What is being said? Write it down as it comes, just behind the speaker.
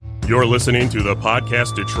You're listening to the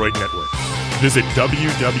Podcast Detroit Network. Visit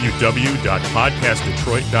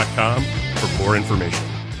www.podcastdetroit.com for more information.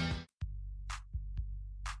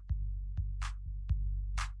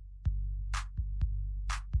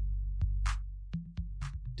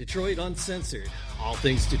 Detroit Uncensored. All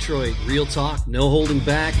things Detroit. Real talk, no holding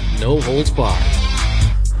back, no holds barred.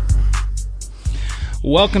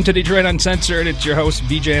 Welcome to Detroit Uncensored. It's your host,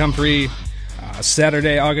 BJ Humphrey.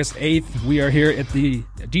 Saturday, August 8th, we are here at the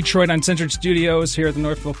Detroit Uncensored Studios here at the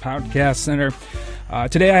Northville Podcast Center.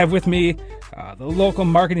 Today I have with me the local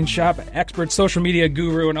marketing shop expert, social media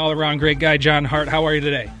guru, and all-around great guy, John Hart. How are you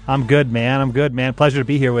today? I'm good, man. Pleasure to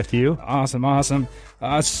be here with you. Awesome.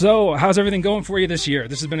 So how's everything going for you this year?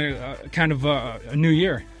 This has been a kind of a new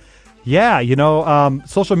year. Yeah,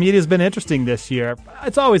 social media has been interesting this year.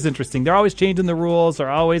 It's always interesting. They're always changing the rules. They're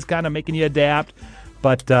always kind of making you adapt.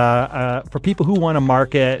 But for people who want to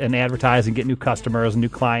market and advertise and get new customers and new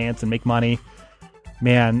clients and make money,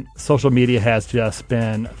 man, social media has just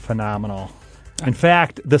been phenomenal. In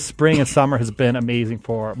fact, the spring and summer has been amazing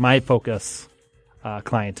for my focus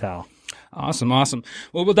clientele. Awesome. Well,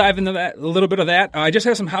 we'll dive into that, a little bit of that. I just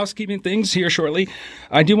have some housekeeping things here shortly.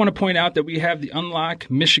 I do want to point out that we have the Unlock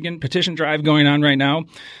Michigan petition drive going on right now.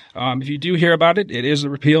 If you do hear about it, it is the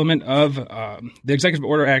repealment of the Executive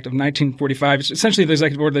Order Act of 1945. It's essentially the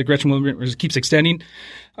executive order that Gretchen Whitmer keeps extending.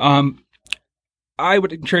 I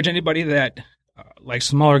would encourage anybody that likes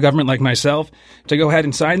smaller government like myself to go ahead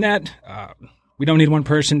and sign that. We don't need one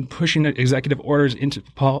person pushing executive orders into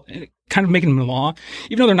kind of making them law.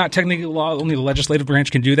 Even though they're not technically law, only the legislative branch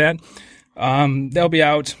can do that. They'll be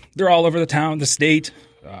out. They're all over the town, the state.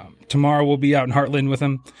 Tomorrow we'll be out in Heartland with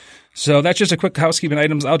them. So that's just a quick housekeeping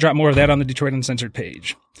items. I'll drop more of that on the Detroit Uncensored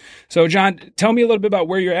page. So, John, tell me a little bit about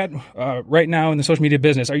where you're at right now in the social media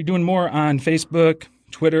business. Are you doing more on Facebook,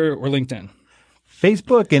 Twitter, or LinkedIn?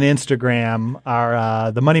 Facebook and Instagram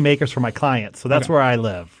are the money makers for my clients. So that's where I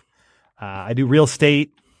live. I do real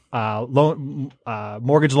estate,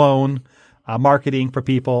 mortgage loan, marketing for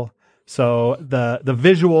people. So the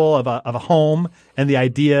visual of a home and the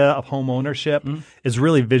idea of home ownership is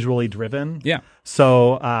really visually driven. Yeah.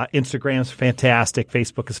 So Instagram is fantastic.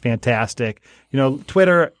 Facebook is fantastic.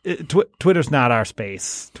 Twitter's not our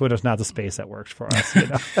space. Twitter's not the space that works for us.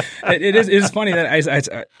 It is funny that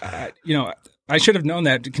I should have known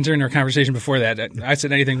that, considering our conversation before that. I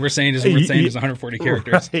said anything we're saying is 140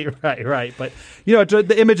 characters. Right. But,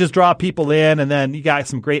 the images draw people in, and then you got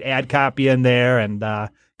some great ad copy in there, and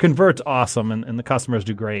convert's awesome, and the customers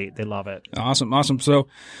do great. They love it. Awesome. So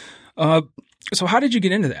how did you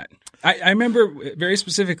get into that? I remember very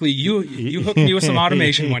specifically you hooked me with some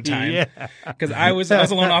automation one time because I was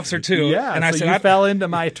a loan officer too. Yeah, and I said you fell into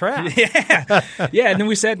my trap. Yeah. And then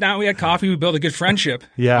we sat down, we had coffee, we built a good friendship.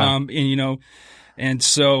 Yeah. And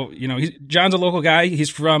so John's a local guy. He's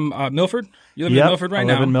from Milford. You live in Milford right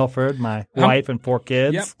now. I live in Milford. My wife and 4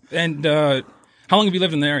 kids. Yep. And how long have you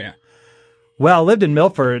lived in the area? Well, I lived in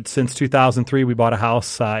Milford since 2003. We bought a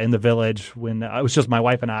house in the village when it was just my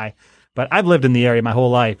wife and I. But I've lived in the area my whole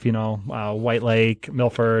life, White Lake,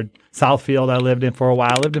 Milford, Southfield I lived in for a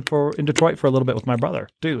while. I lived in Detroit for a little bit with my brother,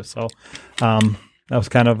 too. So that was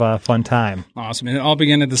kind of a fun time. Awesome. And it all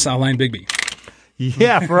began at the South Line Bigby.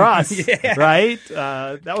 Yeah, for us, right?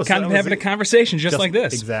 That was having a conversation just like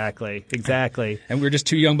this. Exactly. And we were just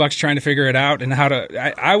 2 young bucks trying to figure it out, and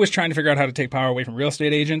I was trying to figure out how to take power away from real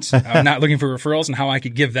estate agents, not looking for referrals, and how I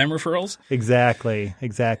could give them referrals. Exactly.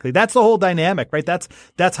 That's the whole dynamic, right?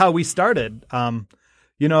 That's how we started. I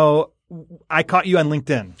caught you on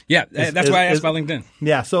LinkedIn. Yeah, that's why I asked about LinkedIn.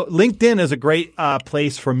 Yeah, so LinkedIn is a great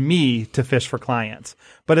place for me to fish for clients,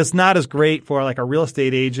 but it's not as great for like a real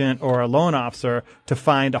estate agent or a loan officer to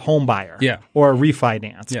find a home buyer or a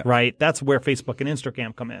refinance, right? That's where Facebook and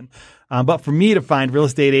Instagram come in. But for me to find real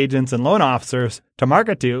estate agents and loan officers to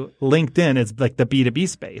market to, LinkedIn is like the B2B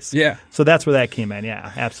space. Yeah. So that's where that came in.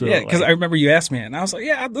 Yeah, absolutely. Yeah, because I remember you asked me, and I was like,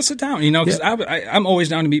 yeah, let's sit down, because I'm always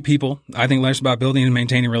down to meet people. I think life's about building and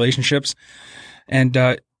maintaining relationships. And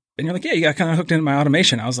you're like, yeah, you got kind of hooked into my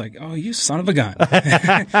automation. I was like, oh, you son of a gun.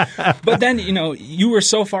 But then, you were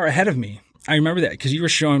so far ahead of me. I remember that because you were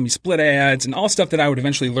showing me split ads and all stuff that I would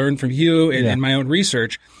eventually learn from you and my own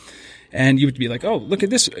research. And you would be like, oh, look at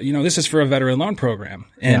this. This is for a veteran loan program.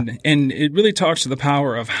 And it really talks to the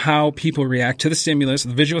power of how people react to the stimulus,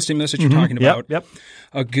 the visual stimulus that you're talking about. Yep.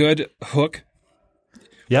 A good hook.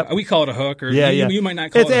 Yep. We call it a hook, or you might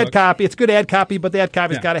not call it a hook. It's ad copy. It's good ad copy, but the ad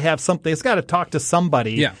copy's got to have something. It's got to talk to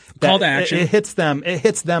somebody. Yeah. Call to action. It hits them. It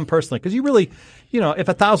hits them personally. Because you really, if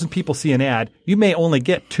 1,000 people see an ad, you may only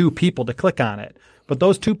get 2 people to click on it. But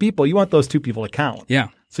those 2 people, you want those 2 people to count. Yeah.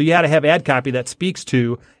 So you had to have ad copy that speaks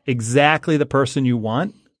to exactly the person you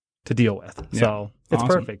want to deal with. Yeah. So it's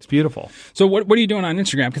awesome. Perfect. It's beautiful. So what are you doing on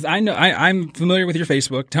Instagram? Because I know I'm familiar with your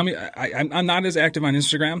Facebook. Tell me, I'm not as active on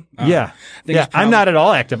Instagram. I'm not at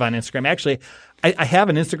all active on Instagram. Actually, I have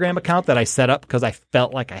an Instagram account that I set up because I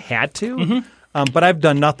felt like I had to. Mm-hmm. But I've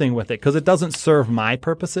done nothing with it because it doesn't serve my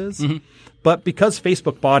purposes. Mm-hmm. But because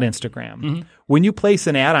Facebook bought Instagram, when you place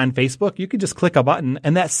an ad on Facebook, you can just click a button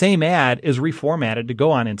and that same ad is reformatted to go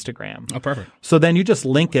on Instagram. Oh, perfect. So then you just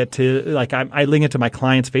link it to, like I link it to my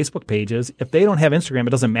clients' Facebook pages. If they don't have Instagram, it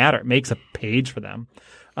doesn't matter. It makes a page for them.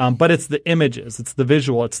 But it's the images, it's the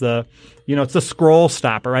visual, it's the scroll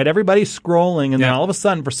stopper, right? Everybody's scrolling and then all of a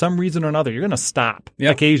sudden, for some reason or another, you're going to stop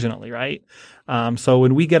occasionally, right? So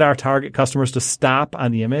when we get our target customers to stop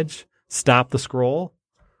on the image, stop the scroll,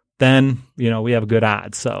 then, we have a good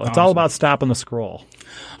odds. So it's all about stopping the scroll.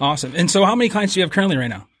 Awesome. And so how many clients do you have currently right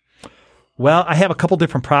now? Well, I have a couple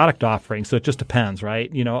different product offerings, so it just depends,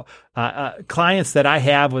 right? Clients that I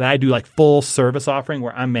have, when I do like full service offering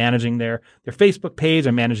where I'm managing their Facebook page,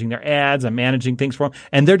 I'm managing their ads, I'm managing things for them,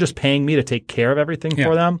 and they're just paying me to take care of everything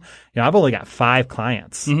for them. I've only got 5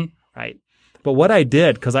 clients, right? But what I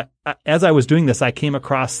did, because as I was doing this, I came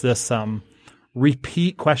across this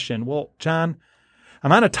repeat question. Well, John,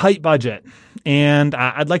 I'm on a tight budget, and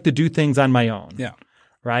I'd like to do things on my own. Yeah.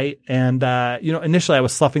 Right. And, initially I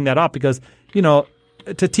was sloughing that off because,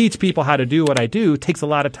 to teach people how to do what I do takes a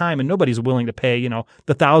lot of time and nobody's willing to pay,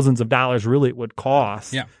 the thousands of dollars really it would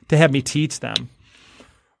cost to have me teach them.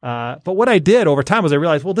 But what I did over time was I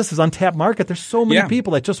realized, well, this is untapped market. There's so many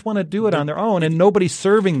people that just want to do it on their own and nobody's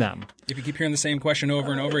serving them. If you keep hearing the same question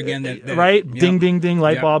over and over again, right? Ding, ding, ding,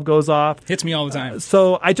 light bulb goes off. Hits me all the time.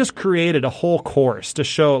 So I just created a whole course to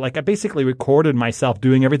show, like I basically recorded myself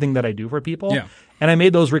doing everything that I do for people. Yeah. And I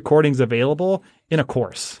made those recordings available in a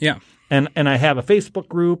course. Yeah. And I have a Facebook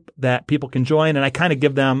group that people can join and I kind of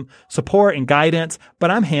give them support and guidance,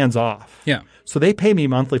 but I'm hands off. Yeah. So they pay me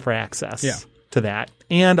monthly for access to that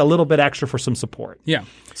and a little bit extra for some support. Yeah.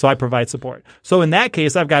 So I provide support. So in that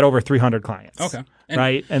case, I've got over 300 clients. Okay.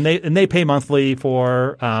 Right. And they pay monthly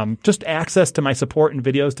for just access to my support and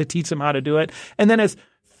videos to teach them how to do it. And then as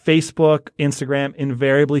Facebook, Instagram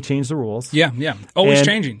invariably change the rules. Yeah, yeah. Always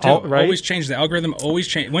changing, too. Right? Always change. The algorithm always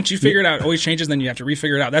changes. Once you figure it out, it always changes, then you have to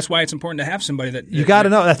refigure it out. That's why it's important to have somebody that you got to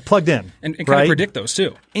know that's plugged in. And kind of predict those,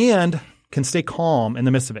 too. And can stay calm in the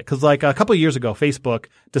midst of it. Because like a couple of years ago, Facebook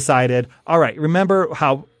decided, all right, remember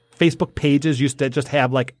how Facebook pages used to just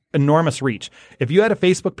have like enormous reach. If you had a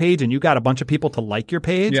Facebook page and you got a bunch of people to like your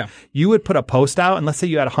page, you would put a post out, and let's say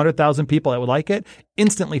you had 100,000 people that would like it,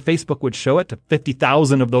 instantly Facebook would show it to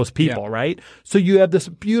 50,000 of those people, right? So you have this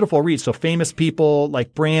beautiful reach. So famous people,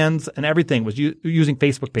 like brands and everything was using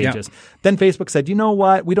Facebook pages. Then Facebook said, you know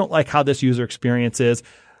what? We don't like how this user experience is.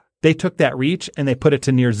 They took that reach and they put it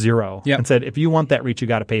to near zero and said, if you want that reach, you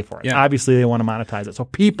got to pay for it. Obviously, they want to monetize it. So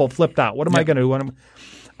people flipped out. What am I going to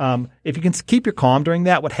do? If you can keep your calm during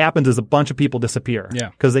that, what happens is a bunch of people disappear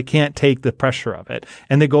because they can't take the pressure of it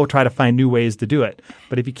and they go try to find new ways to do it.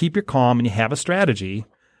 But if you keep your calm and you have a strategy,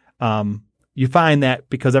 you find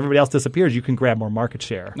that because everybody else disappears, you can grab more market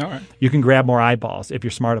share. All right. You can grab more eyeballs if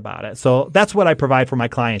you're smart about it. So that's what I provide for my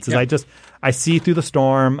clients is I see through the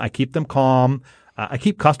storm. I keep them calm. I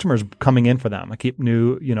keep customers coming in for them. I keep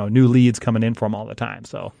new leads coming in for them all the time.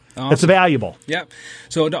 So it's valuable. Yeah.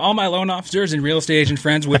 So to all my loan officers and real estate agent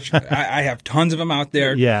friends, which I have tons of them out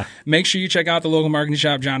there, make sure you check out the local marketing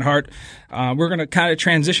shop, John Hart. We're going to kind of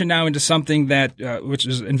transition now into something that which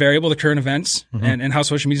is invariable to current events and how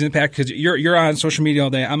social media is impact. Because you're on social media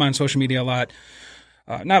all day. I'm on social media a lot.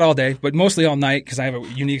 Not all day, but mostly all night because I have a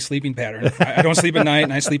unique sleeping pattern. I don't sleep at night,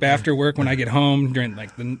 and I sleep after work when I get home during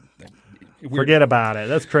like the forget about it.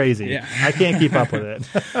 That's crazy. Yeah. I can't keep up with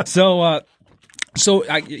it. So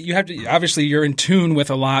you have to obviously you're in tune with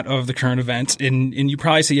a lot of the current events, and you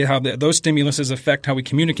probably see how those stimuluses affect how we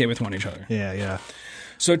communicate with one another. Yeah, yeah.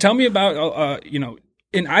 So tell me about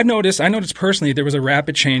and I noticed personally there was a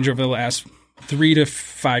rapid change over the last 3 to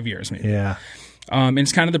 5 years, maybe. Yeah. And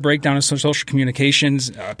it's kind of the breakdown of social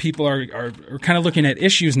communications. People are kind of looking at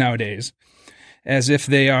issues nowadays as if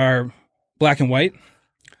they are black and white.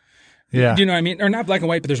 Yeah. Do you know what I mean? Or not black and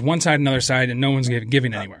white, but there's one side and another side, and no one's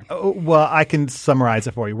giving anywhere. Well, I can summarize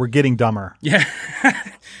it for you. We're getting dumber. Yeah.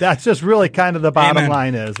 That's just really kind of the bottom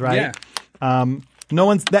line is, right? Yeah. No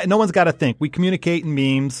one's got to think. We communicate in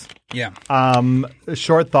memes. Yeah.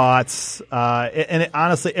 Short thoughts. And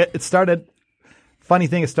honestly, it started. Funny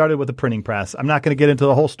thing, it started with the printing press. I'm not going to get into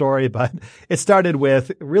the whole story, but it started with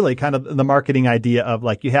really kind of the marketing idea of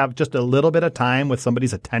like you have just a little bit of time with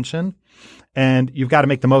somebody's attention, and you've got to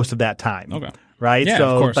make the most of that time. Okay. right? Yeah, so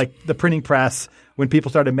of course. like the printing press, when people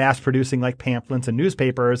started mass producing like pamphlets and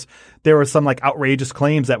newspapers, there were some like outrageous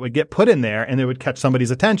claims that would get put in there and they would catch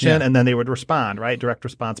somebody's attention and then they would respond, right? Direct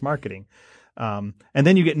response marketing. And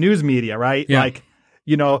then you get news media, right? Yeah. Like,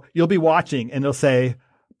 you'll be watching and they'll say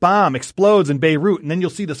bomb explodes in Beirut. And then you'll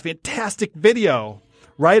see this fantastic video,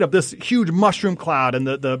 right? Of this huge mushroom cloud and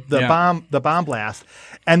the bomb blast.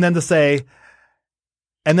 And then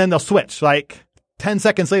and then they'll switch like 10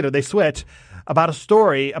 seconds later, they switch about a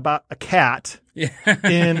story about a cat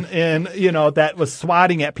in that was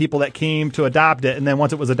swatting at people that came to adopt it. And then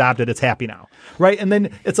once it was adopted, it's happy now. Right. And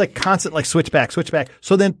then it's like constant, like switch back.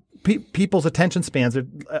 So then people's attention spans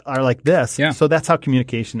are like this. Yeah. So that's how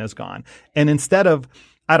communication has gone. And instead of,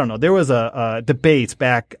 I don't know, there was a debate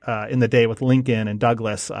back in the day with Lincoln and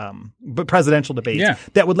Douglas, but presidential debates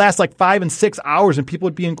that would last like 5 and 6 hours and people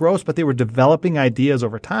would be engrossed, but they were developing ideas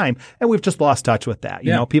over time. And we've just lost touch with that.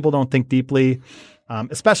 You know, people don't think deeply,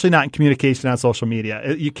 especially not in communication on social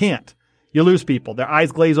media. You can't. You lose people. Their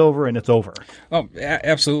eyes glaze over and it's over. Oh,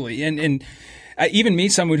 absolutely. And even me,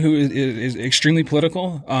 someone who is extremely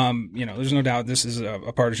political, there's no doubt this is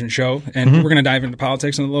a partisan show, and we're going to dive into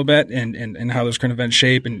politics in a little bit and how those current events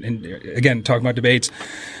shape and again, talk about debates.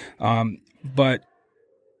 But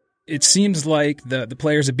it seems like the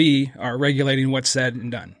players at B are regulating what's said and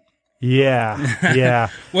done. Yeah.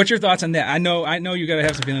 What's your thoughts on that? I know you got to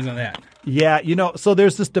have some feelings on that. Yeah. So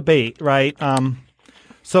there's this debate, right?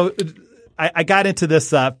 So I got into this.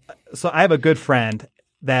 So I have a good friend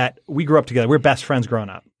that we grew up together. We're best friends growing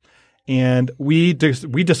up. And we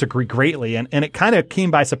disagree greatly. And it kind of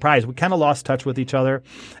came by surprise. We kind of lost touch with each other.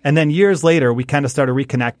 And then years later, we kind of started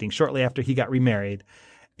reconnecting shortly after he got remarried.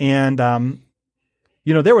 And,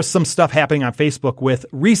 there was some stuff happening on Facebook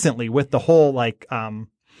recently with the whole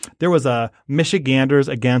there was a Michiganders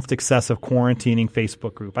Against Excessive Quarantining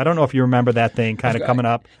Facebook group. I don't know if you remember that thing kind of coming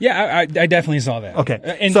up. Yeah, I definitely saw that. Okay.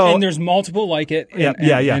 And there's multiple like it.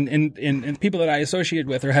 And people that I associate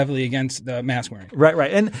with are heavily against the mask wearing.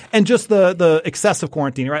 Right. And just the excessive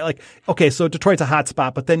quarantining, right? Like, okay, so Detroit's a hot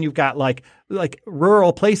spot, but then you've got like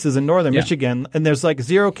rural places in northern Michigan, and there's like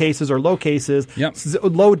 0 cases or low cases,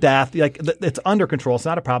 low death. Like it's under control. It's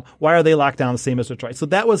not a problem. Why are they locked down the same as Detroit? So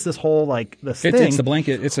that was this whole this thing. It's a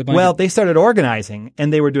blanket. Well, they started organizing,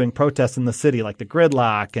 and they were doing protests in the city, like the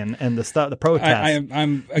gridlock and the protests.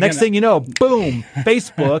 Next thing you know, boom,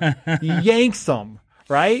 Facebook yanks them,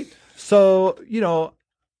 right? So,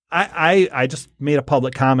 I just made a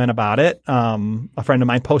public comment about it. A friend of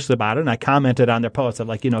mine posted about it, and I commented on their post of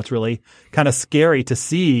it's really kind of scary to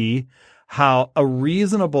see how a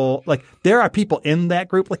reasonable, there are people in that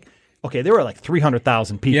group, okay, there were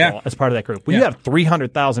 300,000 people as part of that group. When you have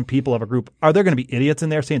 300,000 people of a group, are there going to be idiots in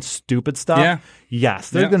there saying stupid stuff? Yeah. Yes,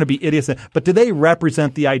 there's going to be idiots. But do they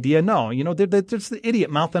represent the idea? No. They're just the idiot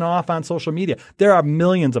mouthing off on social media. There are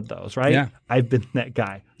millions of those, right? Yeah. I've been that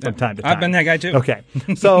guy from time to time. I've been that guy too. Okay.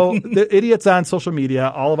 So the idiots on social media,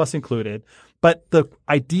 all of us included, but the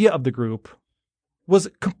idea of the group was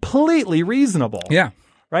completely reasonable. Yeah.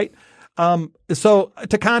 Right? So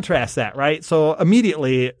to contrast that, right? So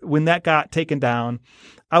immediately when that got taken down,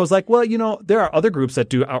 I was like, well, there are other groups that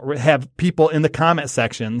do have people in the comment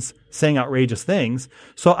sections saying outrageous things.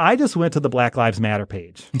 So I just went to the Black Lives Matter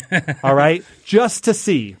page, all right, just to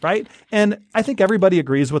see, right? And I think everybody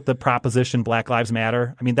agrees with the proposition Black Lives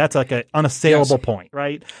Matter. I mean, that's like an unassailable point,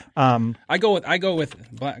 right? I go with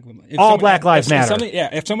Black. Black Lives Matter.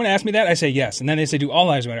 If someone asks me that, I say yes. And then they say, do all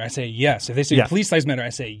lives matter? I say yes. If they say police lives matter, I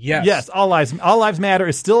say yes. Yes, all lives matter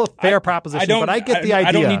is still a fair proposition, but I get the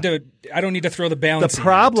idea. I don't need to throw the balance. The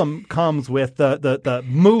problem comes with the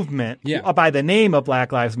movement by the name of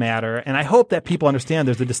Black Lives Matter, and I hope that people understand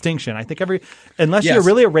there's a distinction. I think unless you're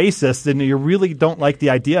really a racist and you really don't like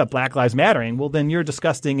the idea of Black Lives Mattering, well, then you're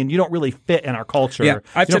disgusting and you don't really fit in our culture. Yeah,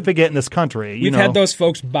 you don't fit in this country. We've had those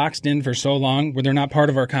folks boxed in for so long where they're not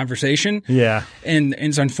part of our conversation. Yeah, and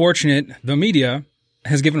it's unfortunate. The media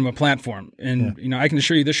has given them a platform, and I can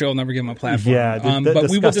assure you, this show will never give them a platform. Yeah, but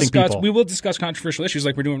we will discuss controversial issues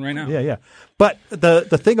like we're doing right now. Yeah. But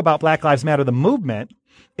the thing about Black Lives Matter, the movement,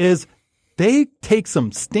 is they take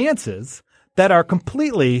some stances that are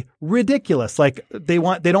completely ridiculous. Like they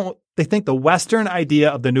think the Western idea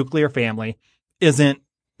of the nuclear family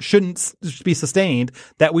shouldn't be sustained.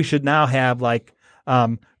 That we should now have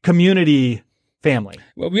community family.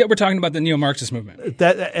 Well, we're talking about the neo-Marxist movement.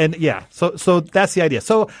 So that's the idea.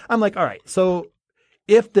 So I'm like, all right, so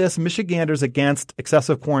if this Michiganders Against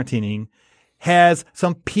Excessive Quarantining has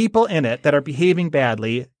some people in it that are behaving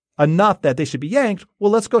badly enough that they should be yanked,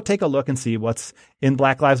 well, let's go take a look and see what's in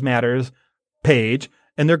Black Lives Matter's page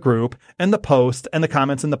in their group and the post and the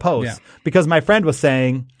comments in the post. Yeah. Because my friend was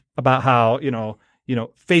saying about how,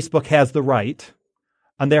 Facebook has the right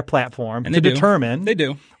on their platform And to they do. determine They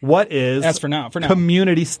do. what is That's for now.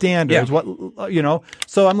 community standards. Yeah.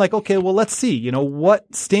 So I'm like, okay, well, let's see,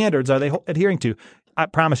 what standards are they adhering to? I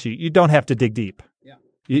promise you don't have to dig deep. Yeah.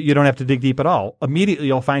 You don't have to dig deep at all. Immediately,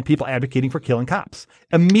 you'll find people advocating for killing cops.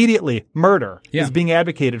 Immediately, murder Yeah. is being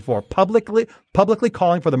advocated for, publicly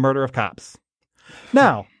calling for the murder of cops.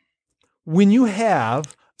 Now, when you have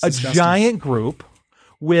a disgusting. giant group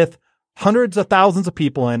with hundreds of thousands of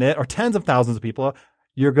people in it or tens of thousands of people,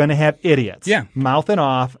 you're going to have idiots Yeah. mouthing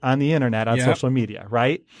off on the internet, on Yep. social media,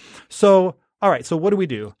 right? So, all right, so what do we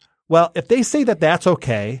do? Well, if they say that that's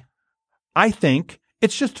okay, I think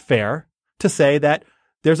it's just fair to say that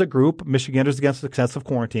there's a group, Michiganders Against Excessive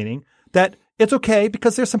Quarantining, that it's okay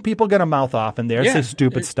because there's some people going to mouth off in there, say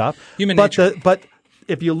stupid stuff. Human but nature. But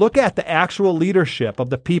if you look at the actual leadership of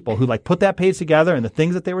the people who put that page together and the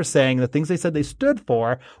things that they were saying, the things they said they stood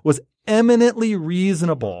for was eminently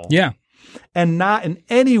reasonable. Yeah. And not in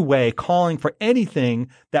any way calling for anything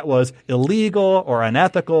that was illegal or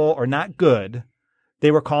unethical or not good.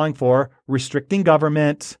 They were calling for restricting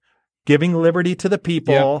government, giving liberty to the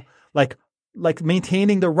people, like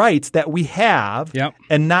maintaining the rights that we have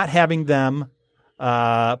and not having them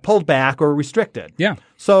pulled back or restricted. Yeah.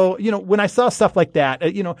 So, when I saw stuff like that,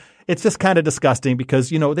 it's just kind of disgusting because,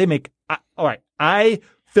 they make, all right, I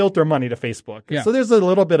filter money to Facebook. Yeah. So there's a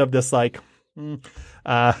little bit of this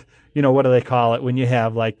what do they call it when you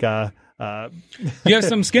have You have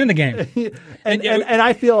some skin in the game. and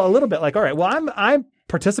I feel a little bit like, all right, well, I'm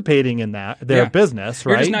participating in their business,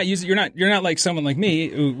 right? You're just not using. You're not like someone like me.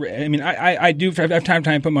 Who, I mean, I do have time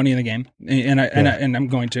to put money in the game, and I'm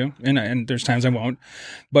going to, and there's times I won't.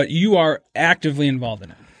 But you are actively involved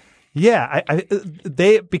in it. Yeah,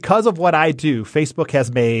 they because of what I do, Facebook has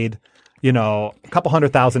made a couple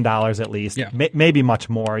 $100,000 at least, maybe much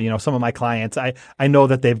more. Some of my clients, I know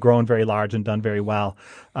that they've grown very large and done very well,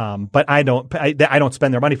 but I don't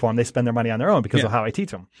spend their money for them. They spend their money on their own because of how I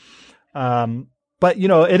teach them. But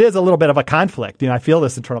it is a little bit of a conflict. I feel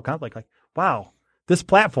this internal conflict. Like, wow, this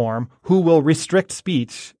platform who will restrict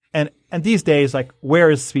speech, and these days,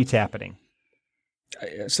 where is speech happening?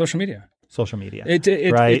 Social media. Social media,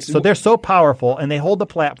 right? So they're so powerful, and they hold the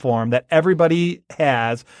platform that everybody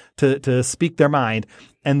has to speak their mind,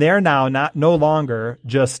 and they're now no longer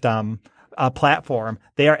just a platform.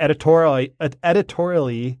 They are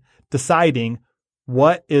editorially deciding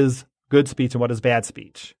what is good speech and what is bad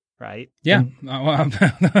speech. Right. Yeah.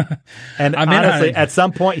 And honestly, at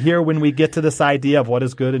some point here, when we get to this idea of what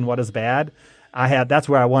is good and what is bad, that's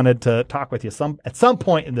where I wanted to talk with you at some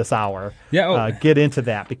point in this hour. Yeah. Get into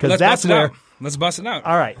that because let's bust it out.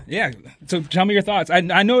 All right. Yeah. So tell me your thoughts.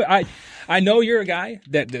 I know you're a guy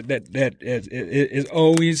that is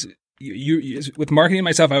always you with marketing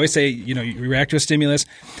myself. I always say you react to a stimulus.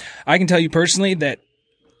 I can tell you personally that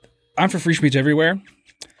I'm for free speech everywhere.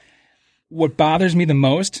 What bothers me the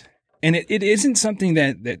most, and it isn't something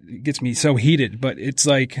that gets me so heated, but it's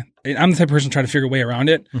like I'm the type of person trying to figure a way around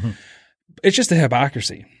it. Mm-hmm. It's just a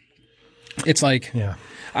hypocrisy. It's like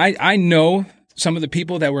I know some of the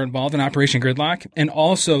people that were involved in Operation Gridlock and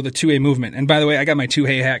also the 2A movement. And by the way, I got my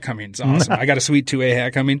 2A hat coming. It's awesome. I got a sweet 2A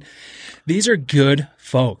hat coming. These are good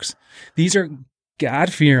folks. These are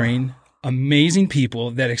God-fearing, amazing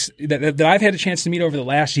people that I've had a chance to meet over the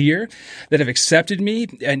last year that have accepted me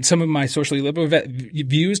and some of my socially liberal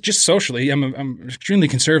views just socially. I'm extremely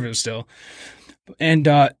conservative still. And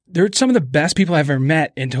they're some of the best people I've ever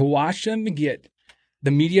met. And to watch them get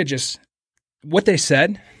the media just what they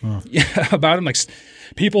said about them, like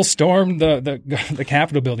people stormed the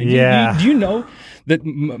Capitol building. Yeah. Do you know that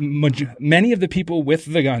many of the people with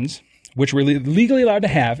the guns, which were legally allowed to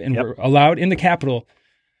have and were allowed in the Capitol,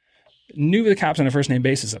 knew the cops on a first name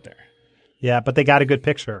basis up there? Yeah, but they got a good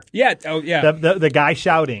picture. Yeah. Oh, yeah. The guy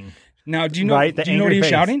shouting. Now, do you know? Right? Do you know what he's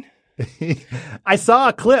shouting? I saw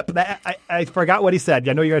a clip that I forgot what he said.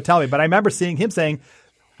 I know you're going to tell me, but I remember seeing him saying,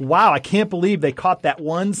 wow, I can't believe they caught that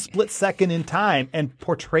one split second in time and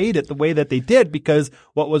portrayed it the way that they did, because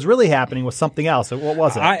what was really happening was something else. What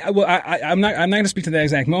was it? I'm not going to speak to that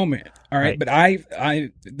exact moment. All right. But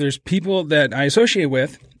there's people that I associate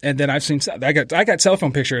with and that I've seen. I got cell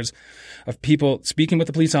phone pictures of people speaking with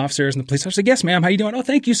the police officers, and the police officer said, "Yes, ma'am. How you doing? Oh,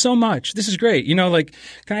 thank you so much. This is great. Can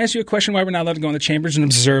I ask you a question? Why we're not allowed to go in the chambers and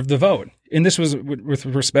observe the vote?" And this was with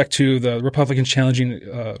respect to the Republicans challenging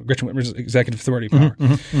Gretchen Whitmer's executive authority power.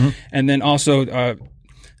 And then also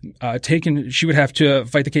she would have to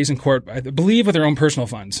fight the case in court, I believe, with her own personal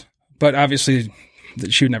funds. But obviously,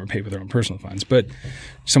 she would never pay with her own personal funds, but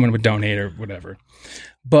someone would donate or whatever.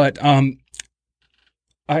 But I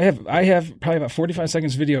have probably about 45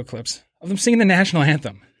 seconds video clips of them singing the national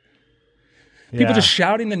anthem. People just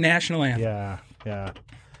shouting the national anthem.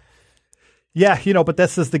 Yeah, but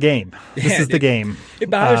this is the game. This is the game. It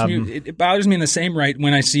bothers me. It bothers me in the same right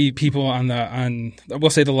when I see people on we'll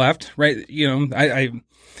say the left, right? I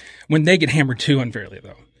when they get hammered too unfairly,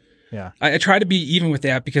 though. Yeah, I try to be even with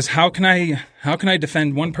that, because how can I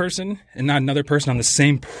defend one person and not another person on the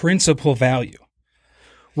same principal value?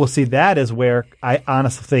 Well, see, that is where I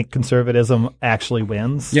honestly think conservatism actually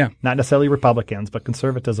wins. Yeah, not necessarily Republicans, but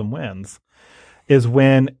conservatism wins. Is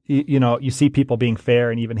when you see people being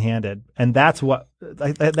fair and even-handed, and that's what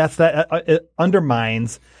it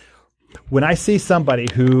undermines. When I see somebody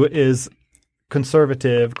who is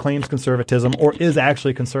conservative, claims conservatism, or is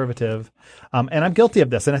actually conservative, and I'm guilty of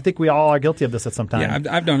this, and I think we all are guilty of this at some time. Yeah,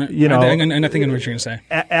 I've done it. And I think I know what you're going to say.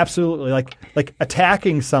 Absolutely, like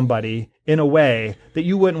attacking somebody in a way that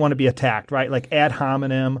you wouldn't want to be attacked, right? Like ad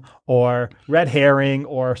hominem or red herring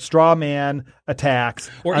or straw man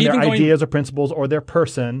attacks or on their ideas or principles or their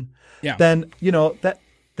person. Yeah. Then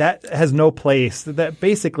that has no place. That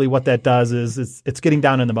basically what that does is it's getting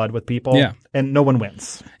down in the mud with people. Yeah. And no one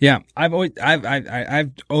wins. Yeah, I've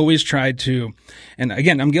always tried to, and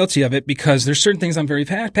again, I'm guilty of it because there's certain things I'm very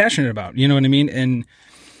passionate about. You know what I mean? And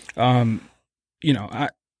I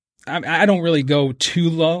don't really go too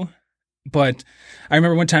low. But I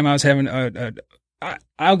remember one time I was having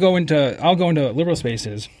I'll go into liberal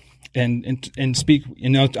spaces and speak.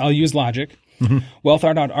 I'll use logic, well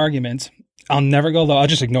thought out arguments. I'll never go low. I'll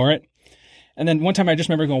just ignore it. And then one time I just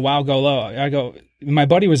remember going, "Wow, go low." My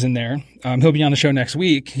buddy was in there. He'll be on the show next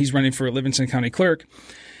week. He's running for Livingston County Clerk.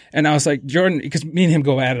 And I was like, Jordan, because me and him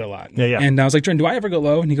go at it a lot. Yeah. And I was like, Jordan, do I ever go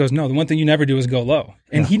low? And he goes, no, the one thing you never do is go low.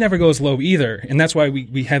 And he never goes low either. And that's why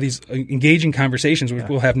we have these engaging conversations, which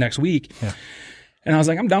we'll have next week. Yeah. And I was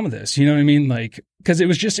like, I'm done with this. You know what I mean? Like, because it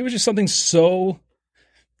was just something so,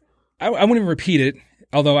 I wouldn't even repeat it,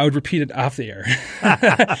 although I would repeat it off the air.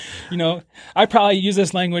 I probably use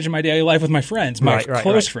this language in my daily life with my friends, my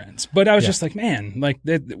close friends. But I was just like, man, like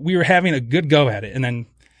we were having a good go at it. And then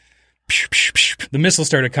the missiles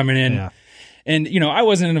started coming in. Yeah. And, I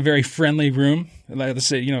wasn't in a very friendly room, let's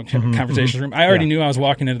say, conversation room. I already knew I was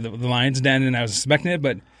walking into the lion's den and I was expecting it,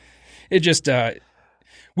 but it just,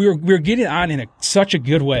 we were getting on in such a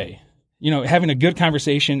good way, having a good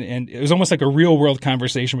conversation. And it was almost like a real world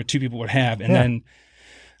conversation with two people would have. And then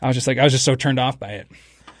I was just so turned off by it.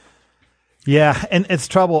 Yeah, and it's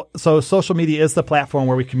trouble. So social media is the platform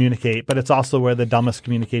where we communicate, but it's also where the dumbest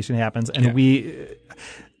communication happens. And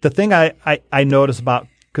the thing I notice about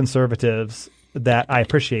conservatives that I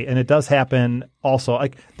appreciate, and it does happen also,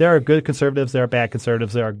 like there are good conservatives, there are bad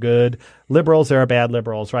conservatives, there are good liberals, there are bad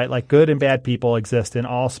liberals, right? Like good and bad people exist in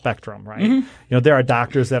all spectrum, right? Mm-hmm. There are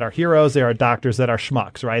doctors that are heroes, there are doctors that are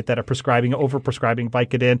schmucks, right? That are over-prescribing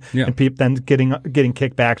Vicodin and people then getting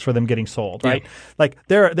kickbacks for them getting sold, right? Like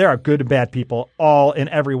there are good and bad people all in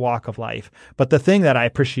every walk of life. But the thing that I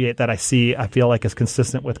appreciate that I feel like is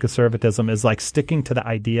consistent with conservatism is like sticking to the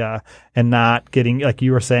idea and not getting, like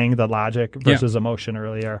you were saying, the logic versus emotion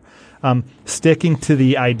earlier. Sticking to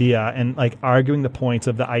the idea and like arguing the points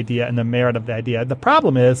of the idea and the merit of the idea. The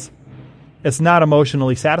problem is it's not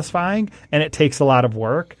emotionally satisfying and it takes a lot of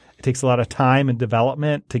work. It takes a lot of time and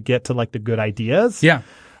development to get to like the good ideas. Yeah.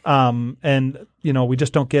 And we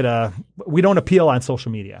just don't we don't appeal on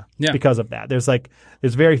social media because of that.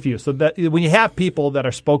 There's very few. So that when you have people that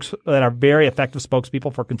are very effective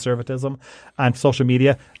spokespeople for conservatism on social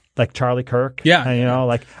media, like Charlie Kirk. Yeah. And,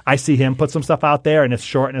 like I see him put some stuff out there and it's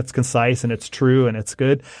short and it's concise and it's true and it's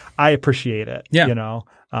good. I appreciate it. Yeah.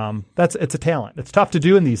 It's a talent. It's tough to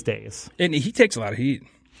do in these days. And he takes a lot of heat.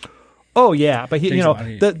 Oh yeah. But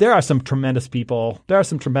there are some tremendous people. There are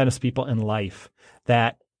some tremendous people in life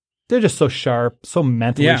that they're just so sharp, so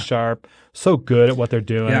mentally sharp, so good at what they're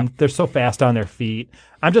doing. Yeah. They're so fast on their feet.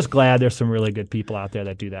 I'm just glad there's some really good people out there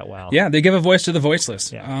that do that well. Yeah, they give a voice to the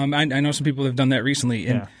voiceless. Yeah. I know some people have done that recently.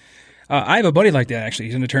 And I have a buddy like that, actually.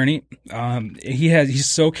 He's an attorney. He's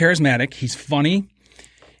so charismatic. He's funny.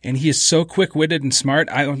 And he is so quick-witted and smart.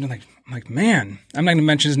 I'm like, man. I'm not going to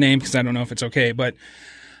mention his name because I don't know if it's okay. But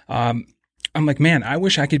I'm like, man, I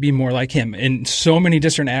wish I could be more like him in so many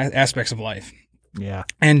different aspects of life. Yeah.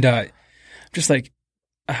 And just like,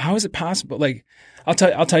 how is it possible? Like, I'll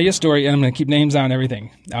tell you a story, and I'm going to keep names out and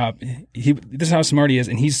everything. This is how smart he is,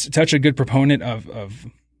 and he's such a good proponent of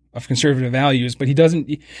conservative values, but he doesn't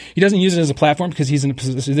use it as a platform because he's in a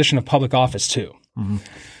position of public office too.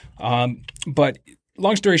 Mm-hmm. But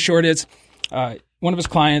long story short is, one of his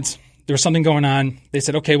clients, there was something going on. They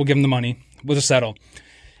said, okay, we'll give him the money. We'll just settle.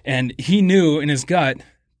 And he knew in his gut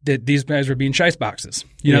that these guys were being shice boxes.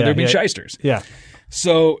 They're being shysters. Yeah.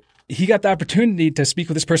 So he got the opportunity to speak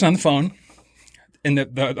with this person on the phone. And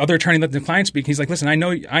the other attorney let the client speak. He's like, listen, I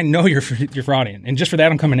know you're frauding. And just for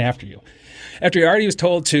that, I'm coming after you. After he already was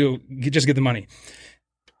told to just get the money.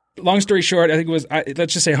 Long story short, I think it was,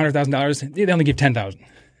 let's just say $100,000. They only gave $10,000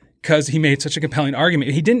 because he made such a compelling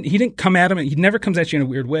argument. He didn't come at him. He never comes at you in a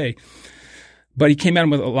weird way. But he came at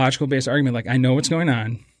him with a logical based argument. Like, I know what's going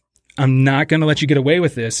on. I'm not going to let you get away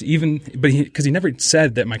with this, because he never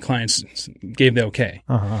said that my clients gave the okay.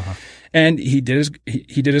 And he did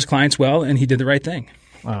his clients well, and he did the right thing.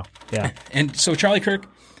 Wow. Yeah. And so Charlie Kirk,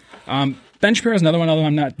 Ben Shapiro is another one, although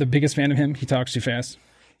I'm not the biggest fan of him. He talks too fast.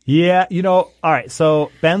 Yeah. All right.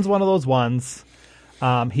 So Ben's one of those ones.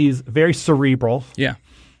 He's very cerebral. Yeah.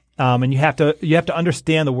 And you have to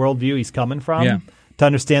understand the worldview he's coming from. Yeah. To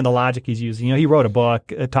understand the logic he's using. He wrote a book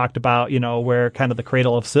that talked about, where kind of the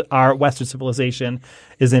cradle of our Western civilization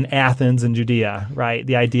is in Athens and Judea, right?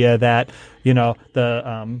 The idea that,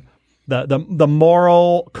 the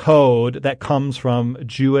moral code that comes from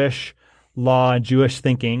Jewish law and Jewish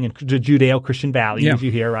thinking and Judeo-Christian values you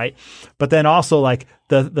hear, right? But then also like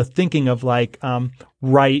the thinking of like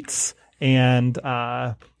rights and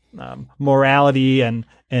morality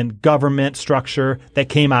and government structure that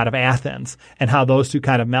came out of Athens, and how those two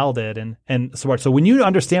kind of melded and so forth. So when you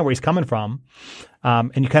understand where he's coming from,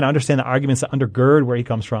 and you kind of understand the arguments that undergird where he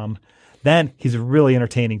comes from, then he's really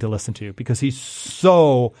entertaining to listen to because he's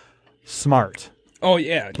so smart. Oh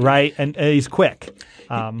yeah, right, and he's quick.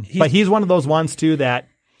 But he's one of those ones too that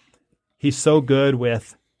he's so good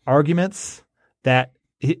with arguments that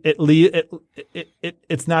it's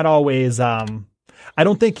not always. I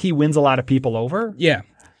don't think he wins a lot of people over. Yeah.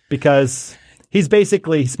 Because he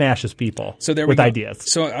smashes people with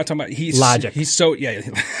ideas. So I'll talk about logic. He's so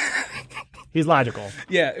he's logical.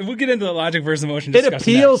 Yeah, we'll get into the logic versus emotion. It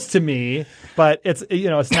appeals to me, but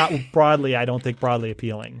it's not broadly. I don't think broadly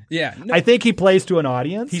appealing. Yeah, no. I think he plays to an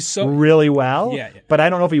audience really well. Yeah. But I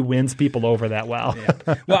don't know if he wins people over that well.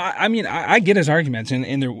 Yeah. Well, I get his arguments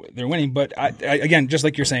and they're winning, but I again, just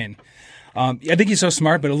like you're saying, I think he's so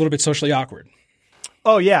smart, but a little bit socially awkward.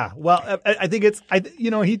 Oh yeah, well, I think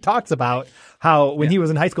he talks about how when he was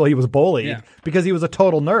in high school he was bullied because he was a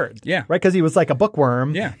total nerd. Yeah, right, because he was like a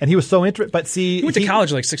bookworm. Yeah, and he was so interested. But see, he went to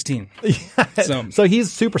college at like 16. So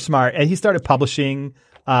he's super smart, and he started publishing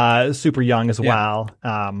super young as well.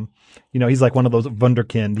 He's like one of those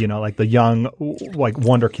wunderkind, like the young like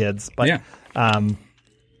wonder kids. But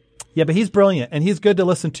but he's brilliant and he's good to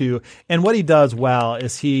listen to. And what he does well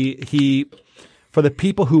is he. For the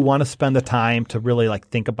people who want to spend the time to really like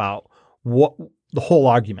think about what the whole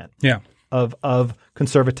argument of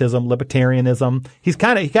conservatism, libertarianism, he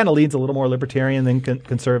kind of leans a little more libertarian than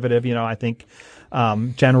conservative, I think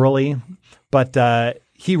generally, but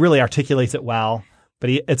he really articulates it well. But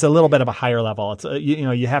it's a little bit of a higher level. It's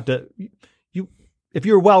you have to if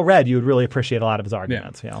you're well read, you would really appreciate a lot of his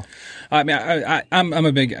arguments. I mean,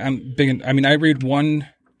 I'm big. I mean, I read one.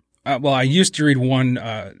 I used to read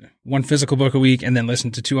one physical book a week and then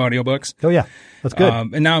listen to 2 audiobooks. Oh yeah, that's good.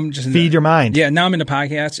 And now I'm just feed your mind. Yeah, now I'm into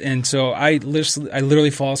podcasts, and so I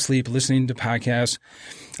literally fall asleep listening to podcasts.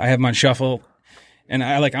 I have them on shuffle, and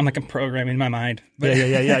I'm programming my mind. But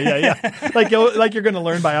Yeah. like you're going to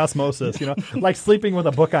learn by osmosis. Like sleeping with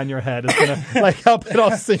a book on your head is going to like help it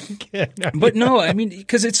all sink in. But no, I mean,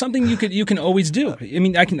 because it's something you can always do. I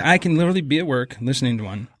mean, I can literally be at work listening to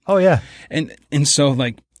one. Oh yeah, and so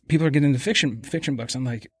like. People are getting into fiction books. I'm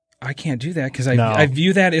like, I can't do that because I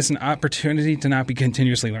view that as an opportunity to not be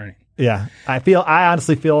continuously learning. Yeah. I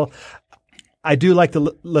honestly feel I do like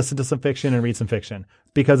to listen to some fiction and read some fiction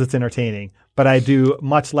because it's entertaining, but I do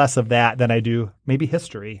much less of that than I do maybe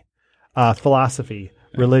history, philosophy,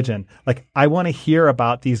 religion. Like I want to hear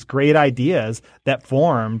about these great ideas that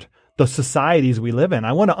formed the societies we live in.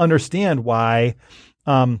 I want to understand why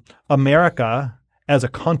America as a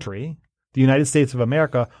country, the United States of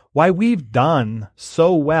America, why we've done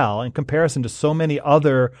so well in comparison to so many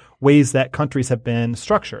other ways that countries have been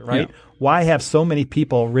structured, right? Yeah. Why have so many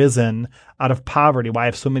people risen out of poverty? Why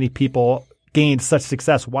have so many people gained such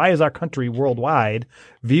success? Why is our country worldwide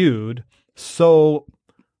viewed so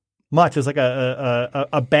much as like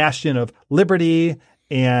a bastion of liberty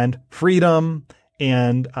and freedom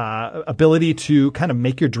and ability to kind of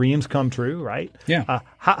make your dreams come true, right? Yeah.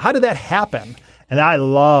 How did that happen? And I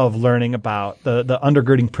love learning about the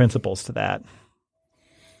undergirding principles to that.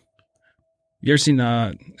 You ever seen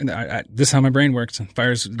this is how my brain works?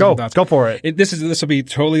 Fires. Go for it. This will be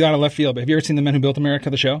totally out of left field. But have you ever seen The Men Who Built America,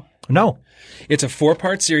 the show? No. It's a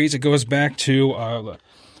 4-part series. It goes back to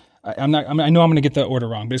I know I'm going to get the order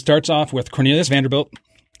wrong, but it starts off with Cornelius Vanderbilt.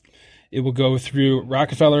 It will go through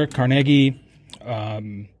Rockefeller, Carnegie,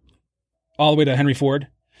 all the way to Henry Ford,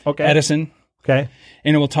 Edison. Okay.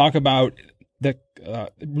 And it will talk about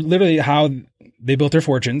literally how they built their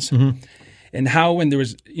fortunes and how when there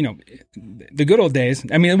was, the good old days.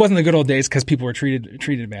 I mean, it wasn't the good old days because people were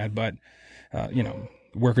treated bad, but,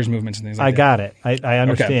 workers' movements and things like that. I got it. I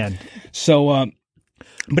understand. Okay. So,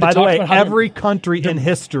 but by the way, every country in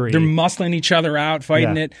history, they're muscling each other out,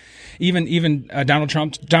 fighting it. Even Donald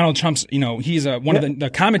Trump. Donald Trump's, he's one of the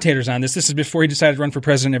commentators on this. This is before he decided to run for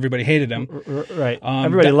president. Everybody hated him. Right.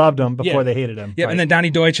 Everybody loved him before they hated him. Yeah. Right. And then Donnie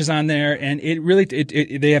Deutsch is on there, and it really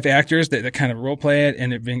they have actors that kind of role play it,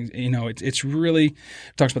 and it brings it's really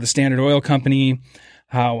talks about the Standard Oil Company.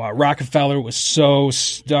 How Rockefeller was so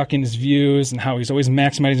stuck in his views, and how he's always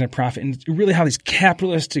maximizing their profit, and really how these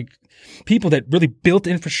capitalistic people that really built the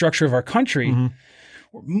infrastructure of our country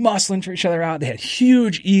were muscling for each other out. They had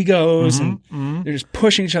huge egos, and they're just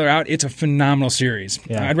pushing each other out. It's a phenomenal series.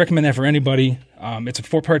 Yeah. I'd recommend that for anybody. It's a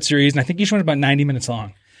 4-part series, and I think each one's about 90 minutes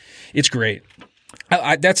long. It's great.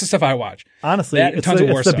 That's the stuff I watch. Honestly, it's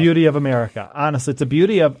the beauty of America. Honestly, it's the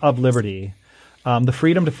beauty of liberty, the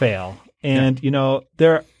freedom to fail. And,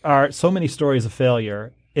 there are so many stories of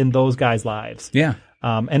failure in those guys' lives. Yeah.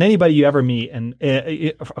 And anybody you ever meet and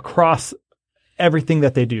across everything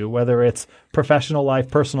that they do, whether it's professional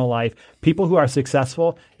life, personal life, people who are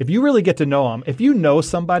successful, if you really get to know them, if you know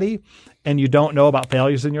somebody and you don't know about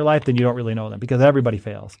failures in your life, then you don't really know them because everybody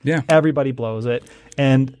fails. Yeah. Everybody blows it.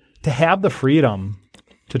 And to have the freedom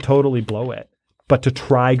to totally blow it, but to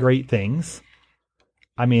try great things,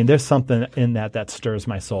 I mean, there's something in that stirs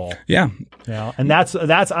my soul. Yeah. And that's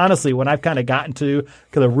honestly when I've kind of gotten to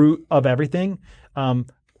the root of everything. In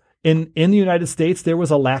the United States, there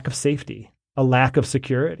was a lack of safety, a lack of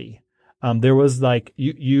security. There was like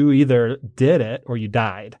you either did it or you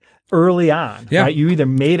died early on. Yeah. Right? You either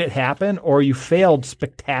made it happen or you failed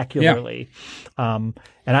spectacularly.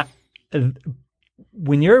 Yeah.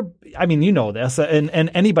 When you're, you know this, and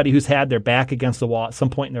anybody who's had their back against the wall at some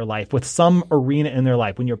point in their life, with some arena in their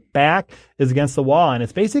life, when your back is against the wall, and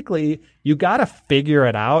it's basically you got to figure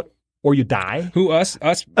it out or you die. Who us?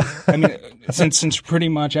 I mean, since pretty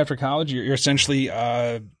much after college, you're essentially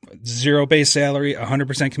zero base salary,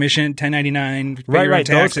 100% commission, 1099, right,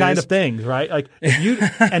 taxes. those kind of things, right? Like if you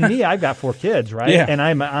and me, I've got 4 kids, right? Yeah. And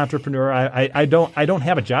I'm an entrepreneur. I don't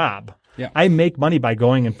have a job. Yeah. I make money by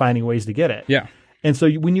going and finding ways to get it. Yeah. And so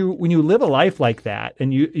when you live a life like that,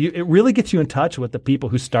 and it really gets you in touch with the people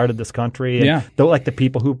who started this country, and the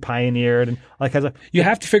people who pioneered, and you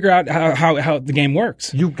have to figure out how the game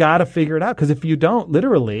works. You got to figure it out, because if you don't,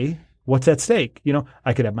 literally, what's at stake?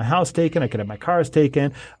 I could have my house taken, I could have my cars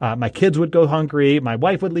taken, my kids would go hungry, my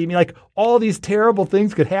wife would leave me. Like all these terrible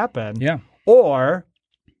things could happen. Yeah. Or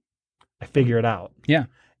I figure it out. Yeah.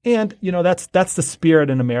 And, that's the spirit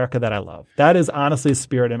in America that I love. That is honestly a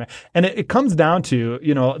spirit in America. And it comes down to,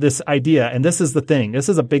 this idea, and this is the thing. This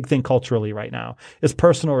is a big thing culturally right now, is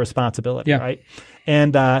personal responsibility, right?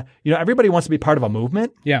 And, everybody wants to be part of a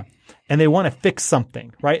movement. Yeah. And they want to fix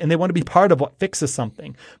something, right? And they want to be part of what fixes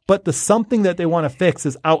something. But the something that they want to fix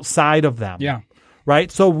is outside of them. Yeah.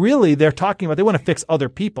 Right? So really, they're talking about they want to fix other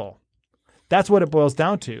people. That's what it boils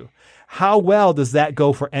down to. How well does that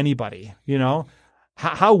go for anybody,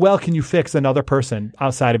 How well can you fix another person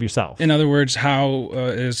outside of yourself? In other words, how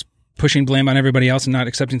is pushing blame on everybody else and not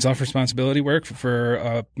accepting self-responsibility work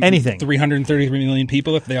for anything? 333 million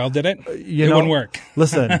people, if they all did it, it wouldn't work.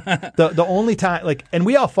 Listen, the only time, and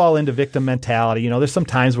we all fall into victim mentality. There's some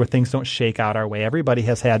times where things don't shake out our way. Everybody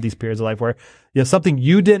has had these periods of life where something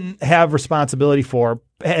you didn't have responsibility for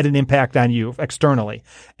had an impact on you externally,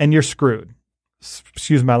 and you're screwed.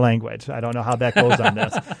 Excuse my language. I don't know how that goes on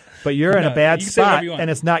this. But you're in a bad spot, and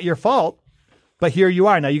it's not your fault. But here you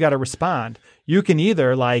are. Now you got to respond. You can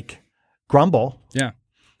either grumble,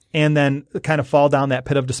 and then kind of fall down that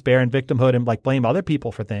pit of despair and victimhood and blame other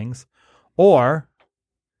people for things, or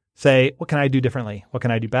say, what can I do differently? What can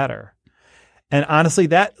I do better? And honestly,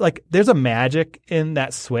 that there's a magic in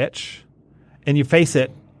that switch, and you face it.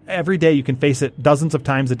 Every day you can face it dozens of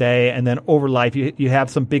times a day, and then over life you have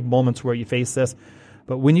some big moments where you face this.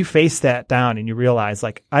 But when you face that down and you realize,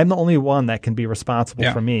 I'm the only one that can be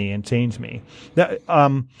responsible for me and change me.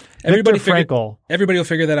 Everybody will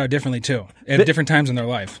figure that out differently too, at different times in their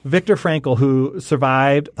life. Viktor Frankl, who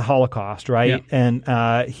survived the Holocaust, right? Yeah.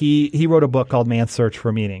 And he wrote a book called Man's Search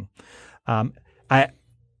for Meaning.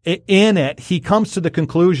 In it, he comes to the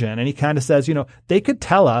conclusion, and he kind of says, they could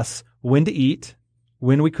tell us when to eat,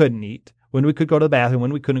 when we couldn't eat, when we could go to the bathroom,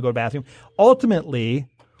 when we couldn't go to the bathroom. Ultimately,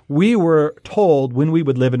 we were told when we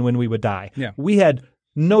would live and when we would die. Yeah. We had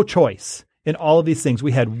no choice in all of these things.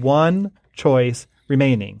 We had one choice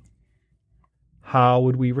remaining. How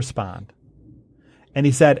would we respond? And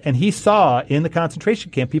he said, and he saw in the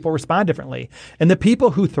concentration camp, people respond differently. And the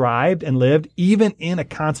people who thrived and lived, even in a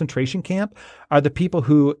concentration camp, are the people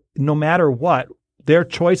who, no matter what, their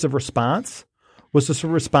choice of response was to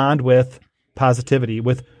respond with positivity,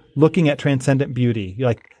 with looking at transcendent beauty.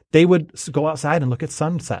 Like they would go outside and look at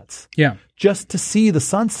sunsets. Yeah. Just to see the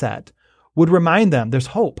sunset would remind them there's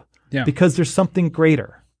hope because there's something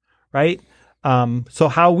greater, right? So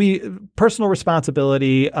how personal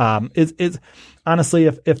responsibility is honestly,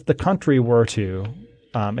 if the country were to,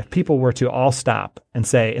 if people were to all stop and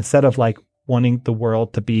say, instead of like wanting the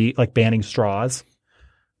world to be like banning straws,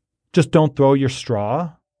 just don't throw your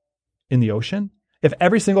straw in the ocean. If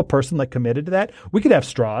every single person like committed to that, we could have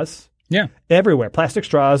straws everywhere. Plastic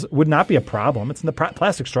straws would not be a problem. It's the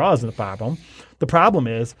plastic straw isn't the problem. The problem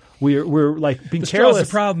is we're like being careless. Straw's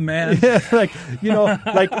the problem, man. Like,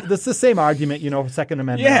 like this is the same argument, Second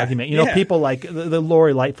Amendment argument. People like the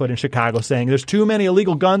Lori Lightfoot in Chicago saying there's too many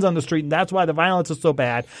illegal guns on the street and that's why the violence is so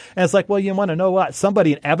bad. And it's like, well, you want to know what?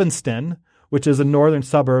 Somebody in Evanston, which is a northern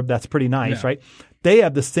suburb that's pretty nice, right? They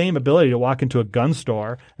have the same ability to walk into a gun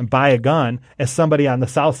store and buy a gun as somebody on the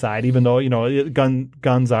south side, even though,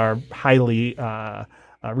 guns are highly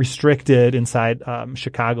restricted inside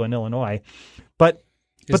Chicago and Illinois. But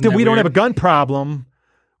then we don't have a gun problem.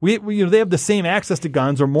 They have the same access to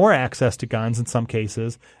guns or more access to guns in some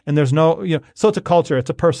cases. And there's no, so it's a culture.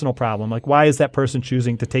 It's a personal problem. Like, why is that person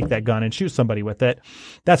choosing to take that gun and shoot somebody with it?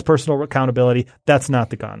 That's personal accountability. That's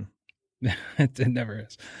not the gun. It never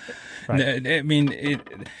is. Right. I mean,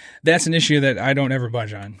 that's an issue that I don't ever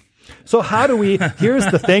budge on. So how do we – here's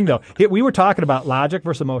the thing, though. We were talking about logic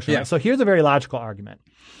versus emotion. Right? So here's a very logical argument,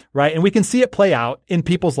 right? And we can see it play out in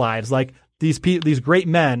people's lives, like these great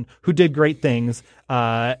men who did great things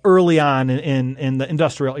early on in the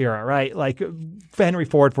industrial era, right? Like Henry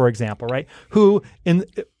Ford, for example, right? Who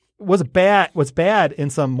was bad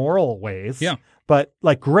in some moral ways, but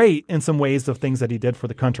like great in some ways of things that he did for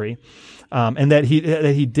the country, and that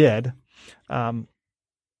he did. I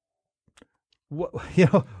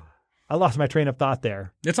lost my train of thought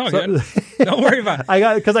there. It's all good. Don't worry about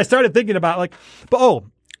it. Because I started thinking about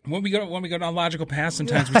when we go down logical paths,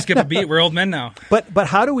 sometimes we skip a beat. We're old men now. But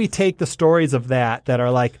how do we take the stories of that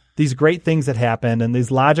are like these great things that happened and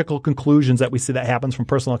these logical conclusions that we see that happens from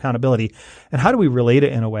personal accountability, and how do we relate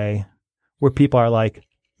it in a way where people are like,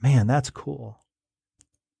 man, that's cool.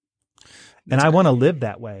 And I want to live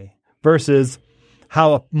that way, versus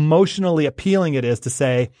how emotionally appealing it is to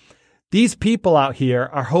say, these people out here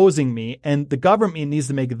are hosing me and the government needs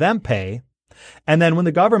to make them pay. And then when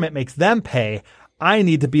the government makes them pay, I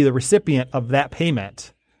need to be the recipient of that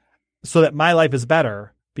payment so that my life is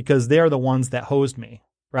better because they're the ones that hosed me.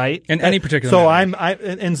 Right? In any particular So matter. I'm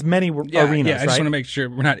in many arenas. Yeah, I just want to make sure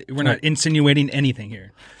we're not insinuating anything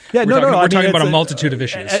here. Yeah, we're talking about a multitude of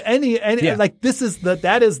issues. Like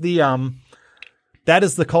that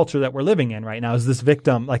is the culture that we're living in right now, is this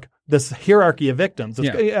victim, like this hierarchy of victims.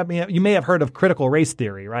 I mean, you may have heard of critical race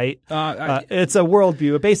theory, right? It's a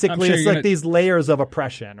worldview. Basically, it's like these layers of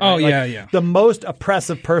oppression. Right? Oh, like the most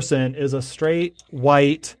oppressive person is a straight,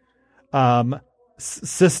 white,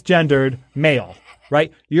 cisgendered male,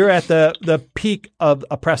 right? You're at the peak of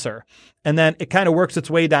oppressor. And then it kind of works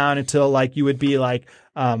its way down until like you would be like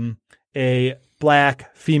a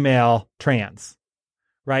black female trans.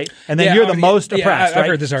 Right. And then you're the most oppressed. I've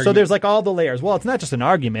right? heard this argument. So there's like all the layers. Well, it's not just an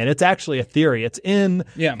argument. It's actually a theory. It's in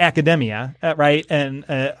academia. Right. And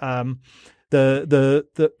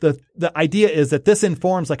the idea is that this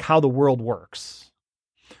informs like how the world works.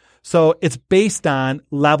 So it's based on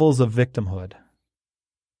levels of victimhood.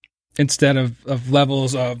 Instead of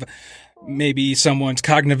levels of maybe someone's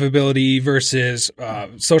cognitive ability versus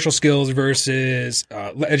social skills versus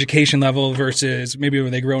education level versus maybe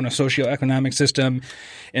where they grow in a socioeconomic system,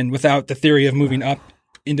 and without the theory of moving up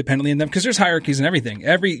independently in them, because there's hierarchies and everything.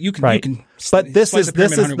 You can. But this is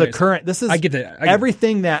the current. This is I get that.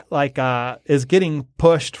 Everything that like is getting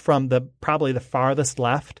pushed from probably the farthest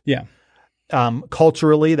left. Yeah.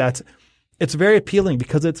 Culturally, it's very appealing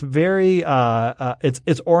because it's very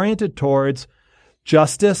it's oriented towards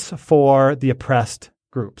justice for the oppressed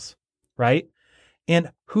groups, right?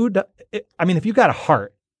 And if you've got a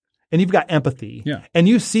heart and you've got empathy and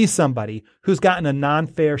you see somebody who's gotten a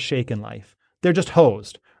non-fair shake in life, they're just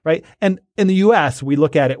hosed, right? And in the U.S., we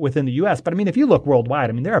look at it within the U.S., but I mean, if you look worldwide,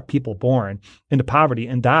 I mean, there are people born into poverty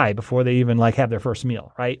and die before they even like have their first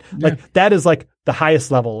meal, right? Yeah. Like that is like the highest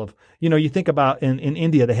level of, you think about in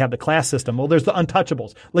India, they have the class system. Well, there's the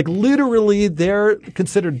untouchables. Like literally they're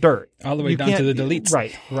considered dirt. All the way down to the deletes.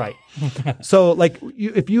 Right. So like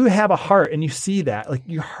if you have a heart and you see that, like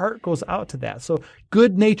your heart goes out to that. So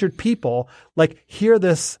good-natured people like hear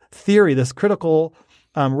this theory, this critical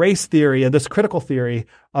race theory and this critical theory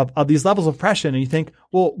of these levels of oppression. And you think,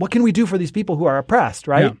 well, what can we do for these people who are oppressed,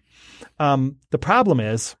 right? Yeah. The problem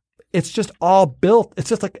is it's just all built. It's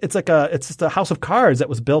just a house of cards that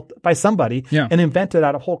was built by somebody and invented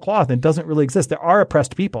out of whole cloth and doesn't really exist. There are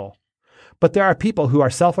oppressed people, but there are people who are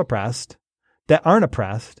self-oppressed that aren't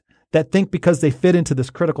oppressed, that think because they fit into this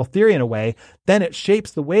critical theory in a way, then it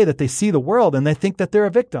shapes the way that they see the world and they think that they're a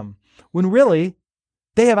victim when really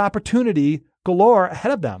they have opportunity galore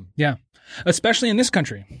ahead of them. Yeah. Especially in this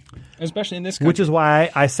country. Which is why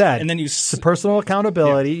I said, and then personal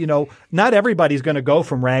accountability, not everybody's going to go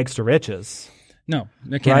from rags to riches. No,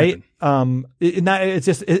 that can't happen.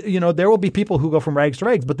 There will be people who go from rags to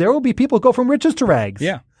rags, but there will be people who go from riches to rags.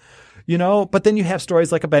 Yeah. But then you have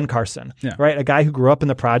stories like a Ben Carson, right? A guy who grew up in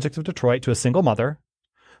the projects of Detroit to a single mother.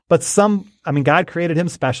 But God created him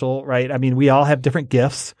special, right? I mean, we all have different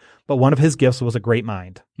gifts, but one of his gifts was a great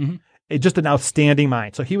mind. Mm-hmm. Just an outstanding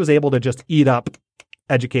mind. So he was able to just eat up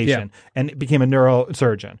education and became a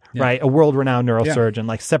neurosurgeon, right? A world-renowned neurosurgeon,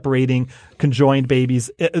 like separating conjoined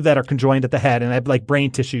babies that are conjoined at the head and have like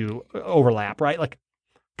brain tissue overlap, right? Like,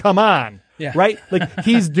 come on, right? Like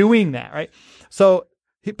he's doing that, right? So,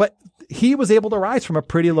 but he was able to rise from a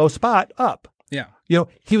pretty low spot up. Yeah.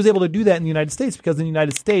 He was able to do that in the United States because in the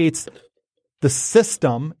United States, the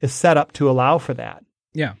system is set up to allow for that.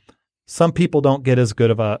 Yeah. Some people don't get as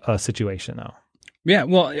good of a situation, though. Yeah,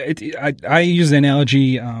 well, I use the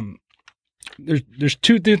analogy. There's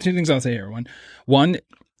two things I'll say here. One,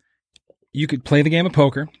 you could play the game of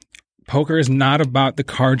poker. Poker is not about the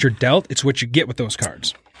cards you're dealt; it's what you get with those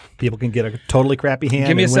cards. People can get a totally crappy hand.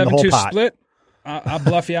 Give me a and win the whole 7-2 pot. Split. I'll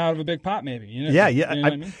bluff you out of a big pot, maybe. Yeah. You know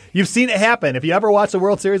what I mean? You've seen it happen. If you ever watch the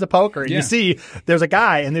World Series of Poker, and you see there's a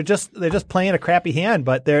guy, and they're just playing a crappy hand,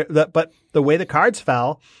 but but the way the cards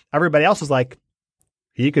fell, everybody else was like,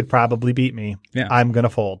 he could probably beat me. Yeah. I'm gonna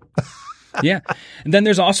fold. Yeah, and then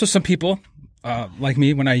there's also some people like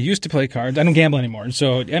me. When I used to play cards, I don't gamble anymore.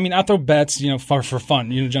 So I mean, I'll throw bets, for fun,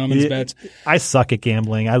 gentlemen's bets. I suck at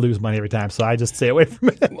gambling. I lose money every time, so I just stay away from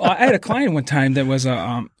it. Well, I had a client one time that was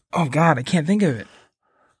oh God, I can't think of it.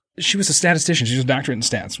 She was a statistician. She was a doctorate in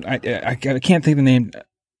stats. I can't think of the name.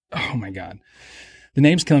 Oh my God, the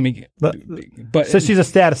name's killing me. But so she's a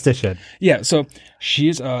statistician. Yeah. So she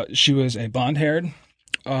was a blonde haired.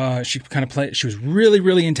 She kind of played. She was really,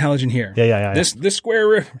 really intelligent here. Yeah. This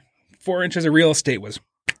square 4 inches of real estate was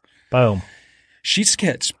boom. She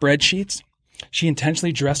had spreadsheets. She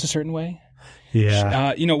intentionally dressed a certain way.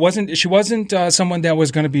 Yeah. She wasn't someone that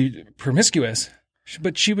was going to be promiscuous.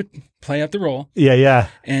 But she would play out the role. Yeah.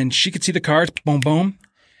 And she could see the cards, boom, boom.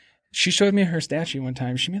 She showed me her stat sheet one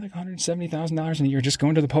time. She made like $170,000 in a year just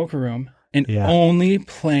going to the poker room and only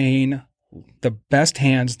playing the best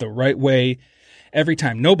hands the right way every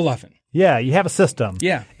time. No bluffing. Yeah, you have a system.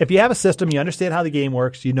 Yeah. If you have a system, you understand how the game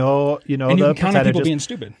works. You know and the you can count on percentages. people being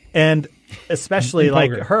stupid. And especially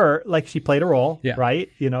like her, like she played a role, right?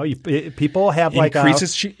 People have like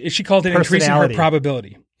increases. She called it increasing her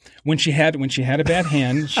probability. When she had a bad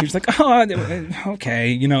hand, she was like, "Oh,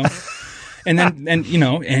 okay," and then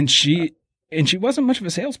and she wasn't much of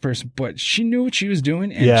a salesperson, but she knew what she was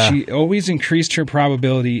doing, and she always increased her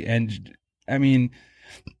probability. And I mean,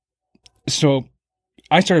 so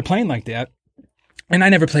I started playing like that, and I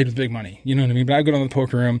never played with big money. You know what I mean? But I'd go to the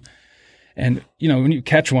poker room, and when you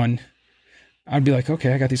catch one, I'd be like,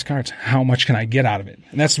 okay, I got these cards. How much can I get out of it?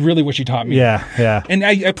 And that's really what she taught me. Yeah. And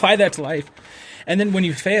I apply that to life. And then when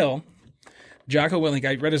you fail, Jocko Willink,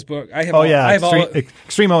 I read his book.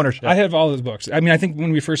 Extreme Ownership. I have all his books. I mean, I think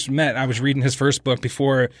when we first met, I was reading his first book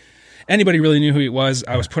before anybody really knew who he was.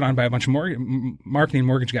 I was put on by a bunch of marketing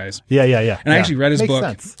mortgage guys. Yeah. And I actually read his book.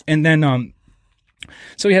 Sense. And then,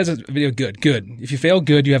 so he has a video, good. If you fail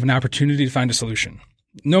good, you have an opportunity to find a solution.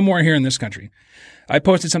 No more here in this country. I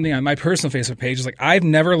posted something on my personal Facebook page. It's like, I've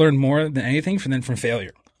never learned more than anything from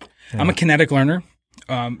failure. Yeah. I'm a kinetic learner.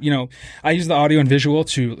 I use the audio and visual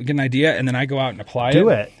to get an idea, and then I go out and apply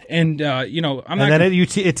it. And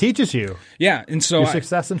it teaches you. Yeah, and so your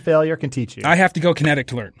success and failure can teach you. I have to go kinetic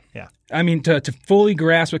to learn. Yeah, I mean to fully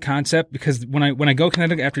grasp a concept, because when I go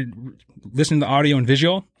kinetic after listening to the audio and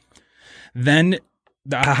visual, then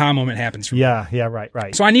the aha moment happens for me. Yeah,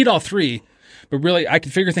 right. So I need all three but really I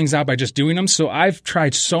can figure things out by just doing them. So I've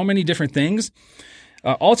tried so many different things.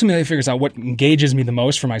 Ultimately, it figures out what engages me the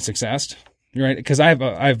most for my success, right? Because I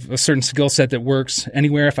have a certain skill set that works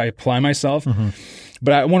anywhere if I apply myself.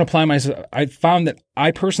 But I want to apply myself. I found that I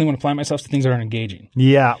personally want to apply myself to things that are engaging.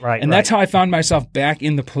 Yeah, right. And that's how I found myself back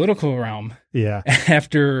in the political realm. Yeah.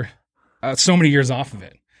 After so many years off of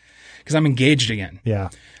it, because I'm engaged again. Yeah.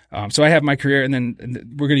 So I have my career, and then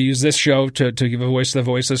we're going to use this show to give a voice to the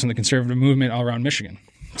voiceless and the conservative movement all around Michigan.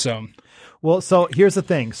 So, so here's the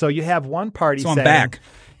thing. So you have one party saying, I'm back.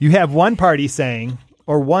 You have one party saying,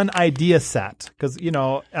 or one idea set, because,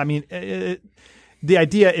 the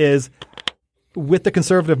idea is with the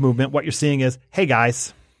conservative movement, what you're seeing is, hey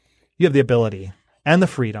guys, you have the ability and the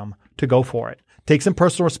freedom to go for it. Take some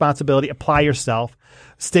personal responsibility, apply yourself,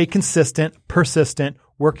 stay consistent, persistent,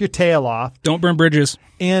 work your tail off. Don't burn bridges.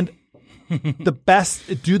 And do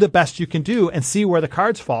the best you can do and see where the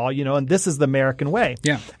cards fall, and this is the American way.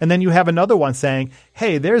 Yeah. And then you have another one saying,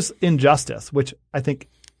 hey, there's injustice, which I think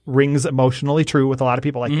rings emotionally true with a lot of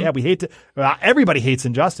people. Like, everybody hates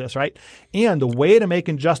injustice, right? And the way to make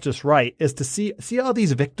injustice right is to see all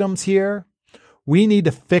these victims here. We need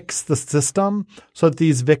to fix the system so that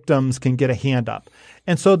these victims can get a hand up.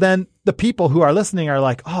 And so then the people who are listening are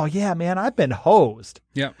like, oh yeah, man, I've been hosed.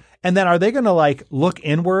 Yeah. And then are they going to look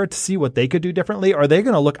inward to see what they could do differently? Or are they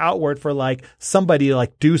going to look outward for somebody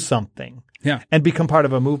to do something? Yeah. And become part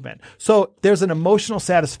of a movement. So there's an emotional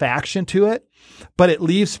satisfaction to it, but it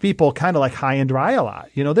leaves people kind of high and dry a lot.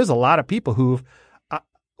 There's a lot of people who've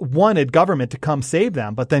wanted government to come save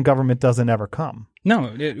them, but then government doesn't ever come.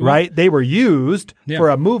 No. Right? They were used for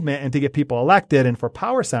a movement and to get people elected and for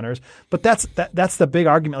power centers. But that's the big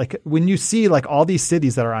argument. When you see all these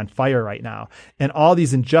cities that are on fire right now and all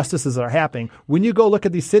these injustices that are happening, when you go look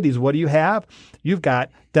at these cities, what do you have? You've got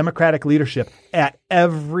Democratic leadership at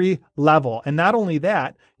every level. And not only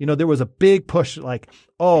that, there was a big push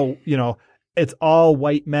it's all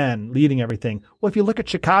white men leading everything. Well, if you look at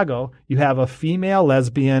Chicago, you have a female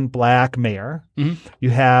lesbian black mayor. Mm-hmm. You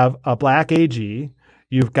have a black AG.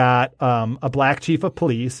 You've got a black chief of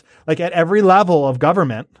police, at every level of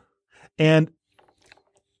government. And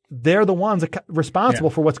they're the ones responsible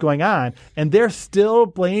for what's going on. And they're still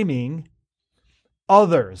blaming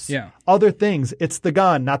others, other things. It's the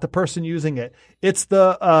gun, not the person using it. It's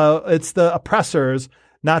the oppressors,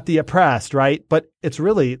 not the oppressed, right? But it's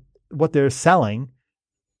really what they're selling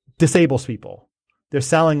disables people. They're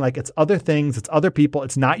selling it's other things, it's other people,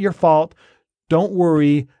 it's not your fault. Don't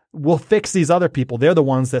worry, we'll fix these other people. They're the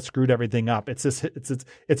ones that screwed everything up.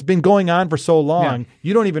 It's been going on for so long,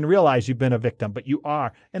 you don't even realize you've been a victim, but you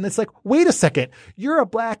are. And it's wait a second, you're a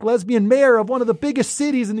black lesbian mayor of one of the biggest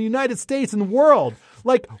cities in the United States and the world.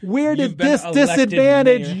 Where did this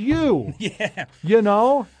disadvantage you? Yeah.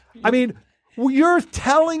 You're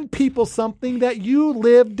telling people something that you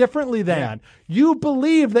live differently than. You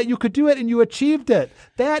believe that you could do it and you achieved it.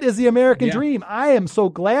 That is the American dream. I am so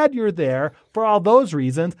glad you're there for all those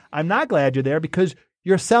reasons. I'm not glad you're there because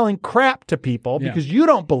you're selling crap to people because you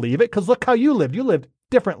don't believe it, because look how you lived. You lived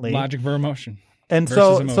differently. Logic versus emotion. And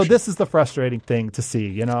so this is the frustrating thing to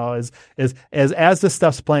see, as this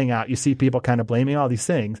stuff's playing out, you see people kind of blaming all these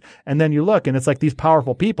things. And then you look and it's these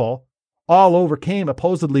powerful people all overcame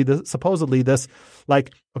supposedly this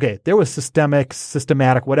there was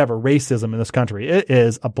systematic whatever racism in this country. It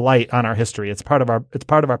is a blight on our history. It's part of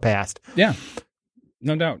our past. Yeah,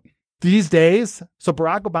 no doubt. These days, so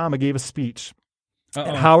Barack Obama gave a speech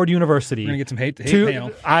at Howard University. We're gonna get some hate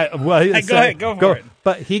mail. Go for it.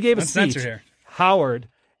 But he gave a speech, here. Howard,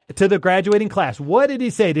 to the graduating class. What did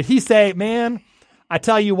he say? Did he say, man, I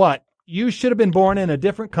tell you what, you should have been born in a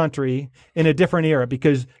different country in a different era,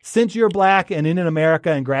 because since you're black and in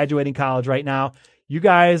America and graduating college right now, you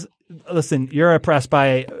guys, listen, you're oppressed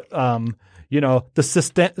by, the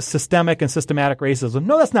systemic and systematic racism.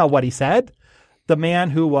 No, that's not what he said. The man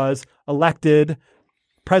who was elected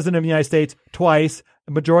president of the United States twice,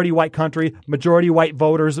 majority white country, majority white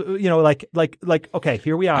voters, okay,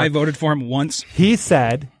 here we are. I voted for him once. He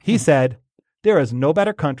said, there is no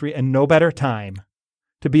better country and no better time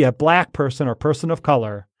to be a black person or person of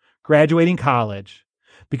color graduating college,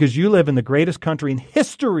 because you live in the greatest country in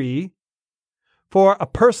history for a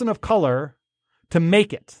person of color to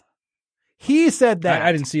make it. He said that.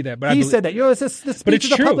 I didn't see that, but he said that. This speech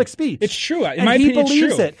is a public speech. It's true. In and my opinion, he believes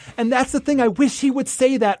it's true. it. And that's the thing. I wish he would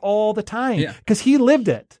say that all the time, because he lived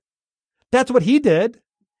it. That's what he did.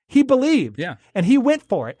 He believed. Yeah. And he went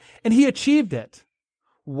for it. And he achieved it.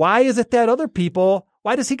 Why is it that other people...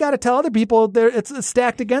 Why does he got to tell other people it's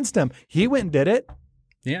stacked against him? He went and did it.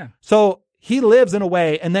 Yeah. So he lives in a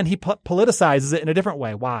way, and then he politicizes it in a different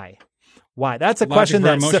way. Why? Why? That's a Logic question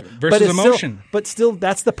that's versus emotion. Still,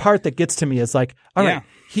 that's the part that gets to me. Is like, all right,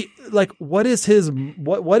 what is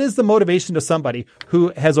the motivation to somebody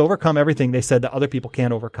who has overcome everything they said that other people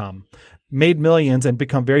can't overcome, made millions and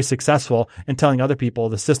become very successful, and telling other people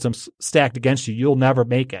the system's stacked against you, you'll never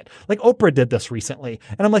make it. Like Oprah did this recently,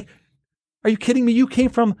 and I'm like, are you kidding me? You came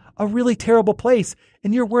from a really terrible place,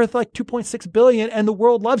 and you're worth like $2.6 billion, and the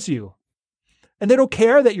world loves you, and they don't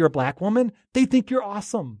care that you're a black woman. They think you're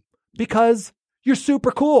awesome because you're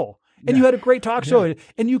super cool. And you had a great talk show,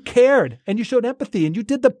 and you cared, and you showed empathy, and you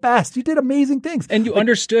did the best. You did amazing things. And you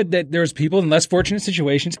understood that there's people in less fortunate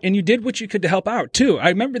situations, and you did what you could to help out, too. I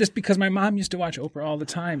remember this because my mom used to watch Oprah all the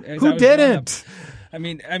time. Who didn't? I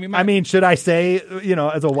mean, should I say,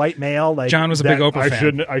 as a white male, like John was a big Oprah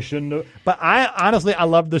fan. I shouldn't have. But I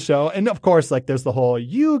loved the show. And of course, like there's the whole,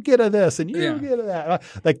 you get a this and you get a that,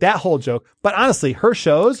 like that whole joke. But honestly, her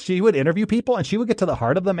shows, she would interview people and she would get to the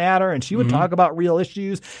heart of the matter and she would talk about real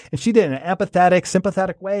issues, and she did it in an empathetic,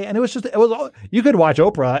 sympathetic way. And you could watch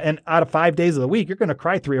Oprah, and out of 5 days of the week, you're going to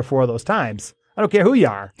cry 3 or 4 of those times. I don't care who you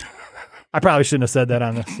are. I probably shouldn't have said that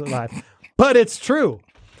on this live, but it's true.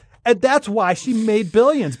 And that's why she made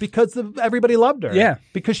billions, because everybody loved her. Yeah.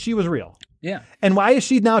 Because she was real. Yeah. And why is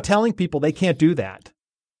she now telling people they can't do that?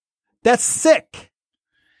 That's sick.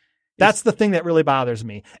 That's the thing that really bothers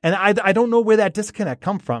me. And I don't know where that disconnect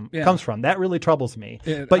comes from. That really troubles me.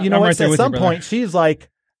 Yeah, but you know what? Right, at some point, she's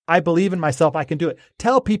like, I believe in myself. I can do it.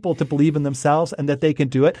 Tell people to believe in themselves and that they can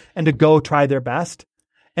do it, and to go try their best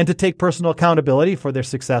and to take personal accountability for their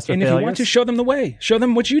success or failures. And if you want to, show them the way. Show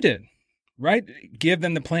them what you did. Right? Give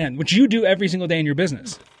them the plan, which you do every single day in your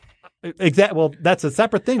business. Exactly. Well, that's a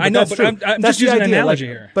separate thing. But I know, that's but true. I'm that's just using an idea. analogy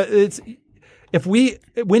here. But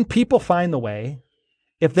when people find the way,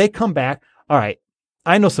 if they come back, all right,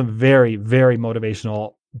 I know some very, very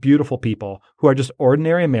motivational, beautiful people who are just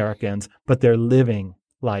ordinary Americans, but they're living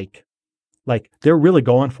like they're really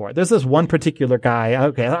going for it. There's this one particular guy.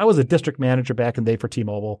 Okay, I was a district manager back in the day for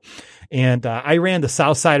T-Mobile, and I ran the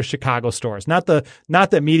south side of Chicago stores, not the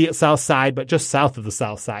immediate south side, but just south of the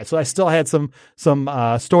south side. So I still had some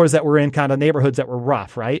stores that were in kind of neighborhoods that were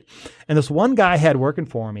rough, right? And this one guy had working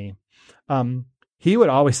for me. He would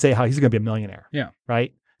always say how he's going to be a millionaire. Yeah.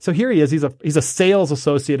 Right. So here he is. He's a sales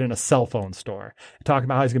associate in a cell phone store, talking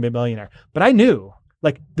about how he's going to be a millionaire. But I knew,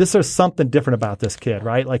 like, there's something different about this kid,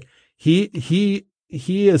 right? Like, he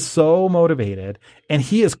is so motivated, and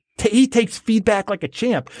he takes feedback like a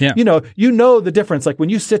champ. Yeah. You know the difference. Like when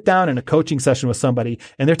you sit down in a coaching session with somebody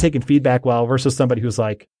and they're taking feedback well versus somebody who's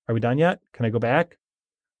like, are we done yet? Can I go back?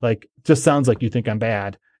 Like, just sounds like you think I'm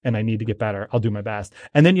bad and I need to get better. I'll do my best.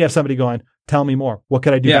 And then you have somebody going, tell me more. What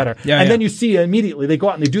could I do better? And then you see immediately they go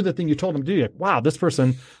out and they do the thing you told them to do. You're like, wow, this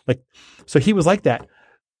person, like, so he was like that.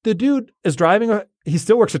 The dude is driving, he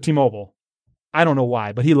still works at T-Mobile. I don't know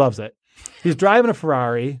why, but he loves it. He's driving a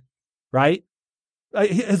Ferrari, right?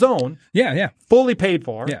 His own. Yeah. Fully paid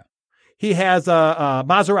for. Yeah. He has a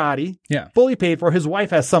Maserati. Yeah. Fully paid for. His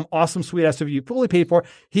wife has some awesome sweet SUV. Fully paid for.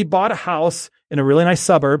 He bought a house in a really nice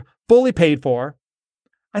suburb. Fully paid for.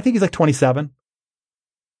 I think he's like 27.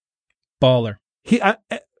 Baller.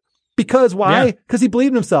 Because why? Because he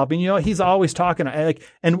believed in himself. And, he's always talking.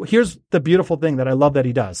 And here's the beautiful thing that I love that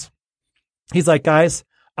he does. He's like, guys,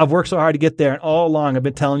 I've worked so hard to get there, and all along I've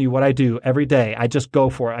been telling you what I do every day. I just go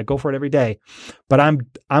for it. I go for it every day. But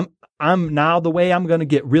I'm now, the way I'm going to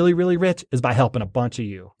get really, really rich is by helping a bunch of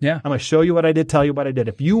you. Yeah. I'm going to show you what I did, tell you what I did.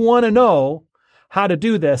 If you want to know how to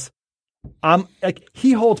do this,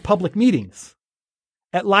 he holds public meetings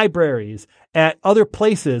at libraries, at other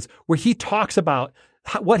places where he talks about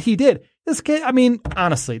what he did. This kid,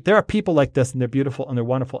 honestly, there are people like this, and they're beautiful and they're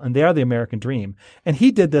wonderful, and they are the American dream. And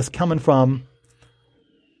he did this coming from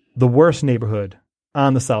the worst neighborhood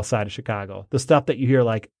on the south side of Chicago. The stuff that you hear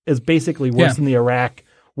is basically worse than the Iraq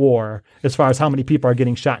war as far as how many people are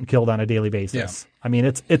getting shot and killed on a daily basis.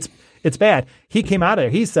 Yeah. It's bad. He came out of there.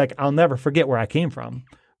 He's like, I'll never forget where I came from,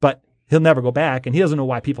 but he'll never go back. And he doesn't know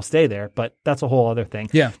why people stay there, but that's a whole other thing.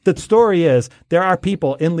 Yeah. The story is there are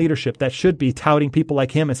people in leadership that should be touting people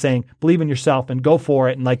like him and saying, believe in yourself and go for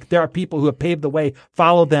it. And there are people who have paved the way,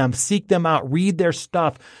 follow them, seek them out, read their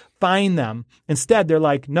stuff, find them. Instead, they're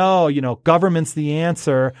like, no, government's the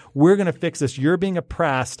answer. We're going to fix this. You're being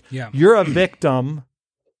oppressed. Yeah. You're a victim.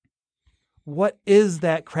 What is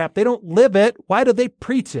that crap? They don't live it. Why do they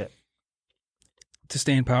preach it? To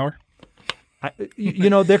stay in power.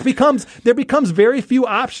 There becomes very few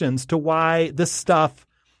options to why this stuff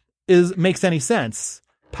makes any sense.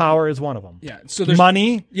 Power is one of them. Yeah. So there's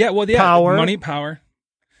money. Yeah. Well, yeah. Power. Money, power.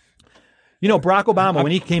 Barack Obama,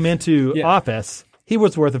 when he came into office, he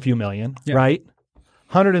was worth a few million, right?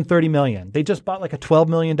 $130 million. They just bought like a $12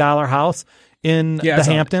 million house in the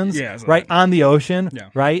Hamptons, right on the ocean,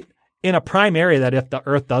 right in a prime area that if the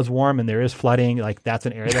earth does warm and there is flooding, like that's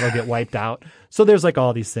an area that'll get wiped out. So there's like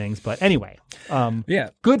all these things. But anyway,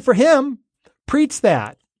 good for him. Preach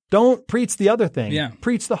that. Don't preach the other thing. Yeah.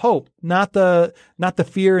 Preach the hope, not the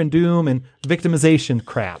fear and doom and victimization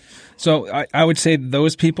crap. So I would say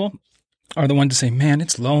those people are the ones to say, man,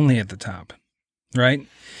 it's lonely at the top, right?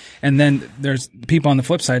 And then there's people on the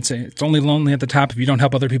flip side say it's only lonely at the top if you don't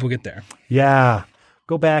help other people get there. Yeah.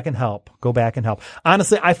 Go back and help. Go back and help.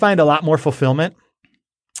 Honestly, I find a lot more fulfillment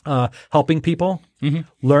helping people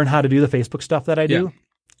learn how to do the Facebook stuff that I do.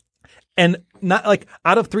 And not like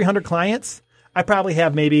out of 300 clients, I probably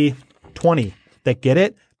have maybe 20 that get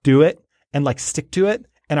it, do it, and like stick to it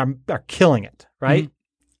and are killing it, right?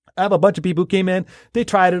 I have a bunch of people who came in, they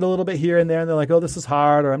tried it a little bit here and there, and they're like, oh, this is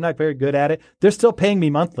hard, or I'm not very good at it. They're still paying me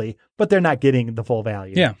monthly, but they're not getting the full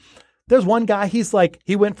value. Yeah. There's one guy, he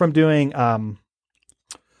went from doing $9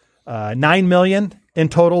 million in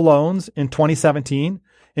total loans in 2017.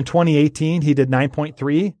 In 2018, he did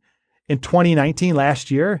 9.3. In 2019,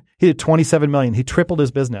 last year, he did 27 million. He tripled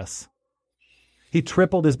his business. He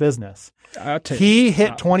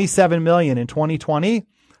hit 27 million in 2020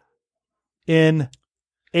 in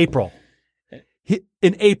April.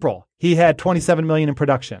 In April, he had 27 million in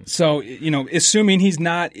production. So, assuming he's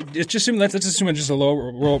not, let's assume it's just a low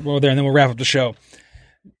roll there, and then we'll wrap up the show.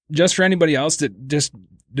 Just for anybody else that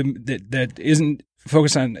isn't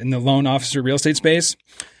focused on in the loan officer real estate space,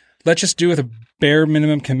 let's just do with a bare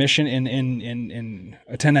minimum commission in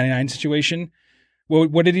a 1099 situation.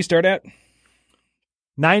 What did he start at?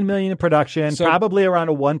 9 million in production, so, probably around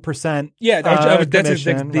a 1%. Yeah, that's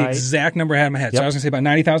the exact number I had in my head. So I was going to say about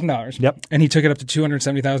 $90,000. Yep. And he took it up to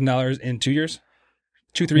 $270,000 in 2 years?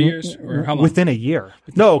 3 years? Or how long? Within a year.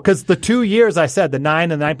 No, because the 2 years I said, the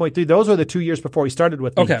 9 and 9.3, those were the 2 years before he started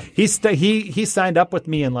with me. Okay. He signed up with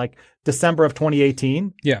me in like December of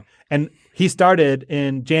 2018. Yeah. And he started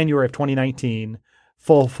in January of 2019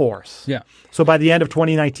 full force. Yeah. So by the end of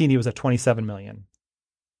 2019, he was at 27 million.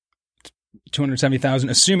 270,000,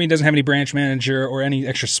 assuming he doesn't have any branch manager or any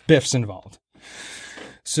extra spiffs involved.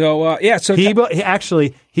 So, So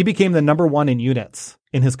he became the number one in units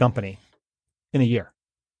in his company in a year.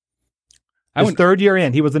 His third year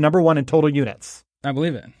in, he was the number one in total units. I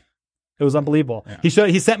believe it. It was unbelievable. Yeah.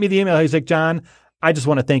 He sent me the email. He's like, John, I just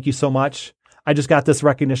want to thank you so much. I just got this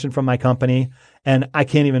recognition from my company, and I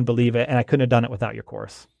can't even believe it, and I couldn't have done it without your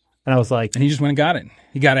course. And I was like... And he just went and got it.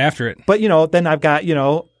 He got after it. But, then I've got,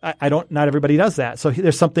 not everybody does that. So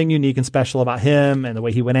there's something unique and special about him and the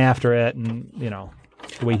way he went after it and,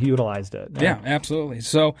 the way he utilized it. Yeah, absolutely.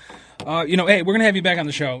 So, hey, we're going to have you back on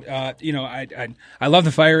the show. I love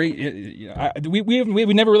the fiery...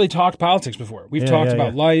 we never really talked politics before. We've talked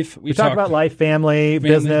about life. We've talked about life, family,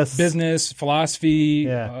 business, philosophy,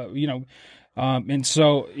 and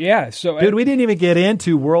so, dude, we didn't even get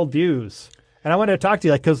into worldviews. And I wanted to talk to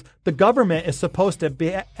you, because the government is supposed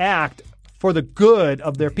to act for the good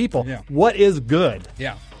of their people. Yeah. What is good?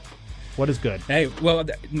 Yeah. What is good? Hey, well,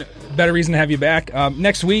 better reason to have you back.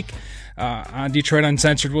 Next week on Detroit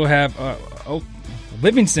Uncensored, we'll have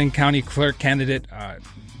Livingston County Clerk candidate,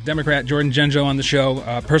 Democrat Jordan Genjo on the show.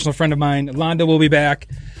 A personal friend of mine, Londa, will be back.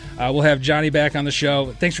 We'll have Johnny back on the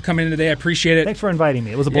show. Thanks for coming in today. I appreciate it. Thanks for inviting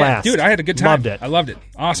me. It was a blast. Dude, I had a good time. Loved it. I loved it.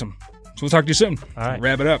 Awesome. So we'll talk to you soon. All right.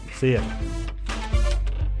 Wrap it up. See you.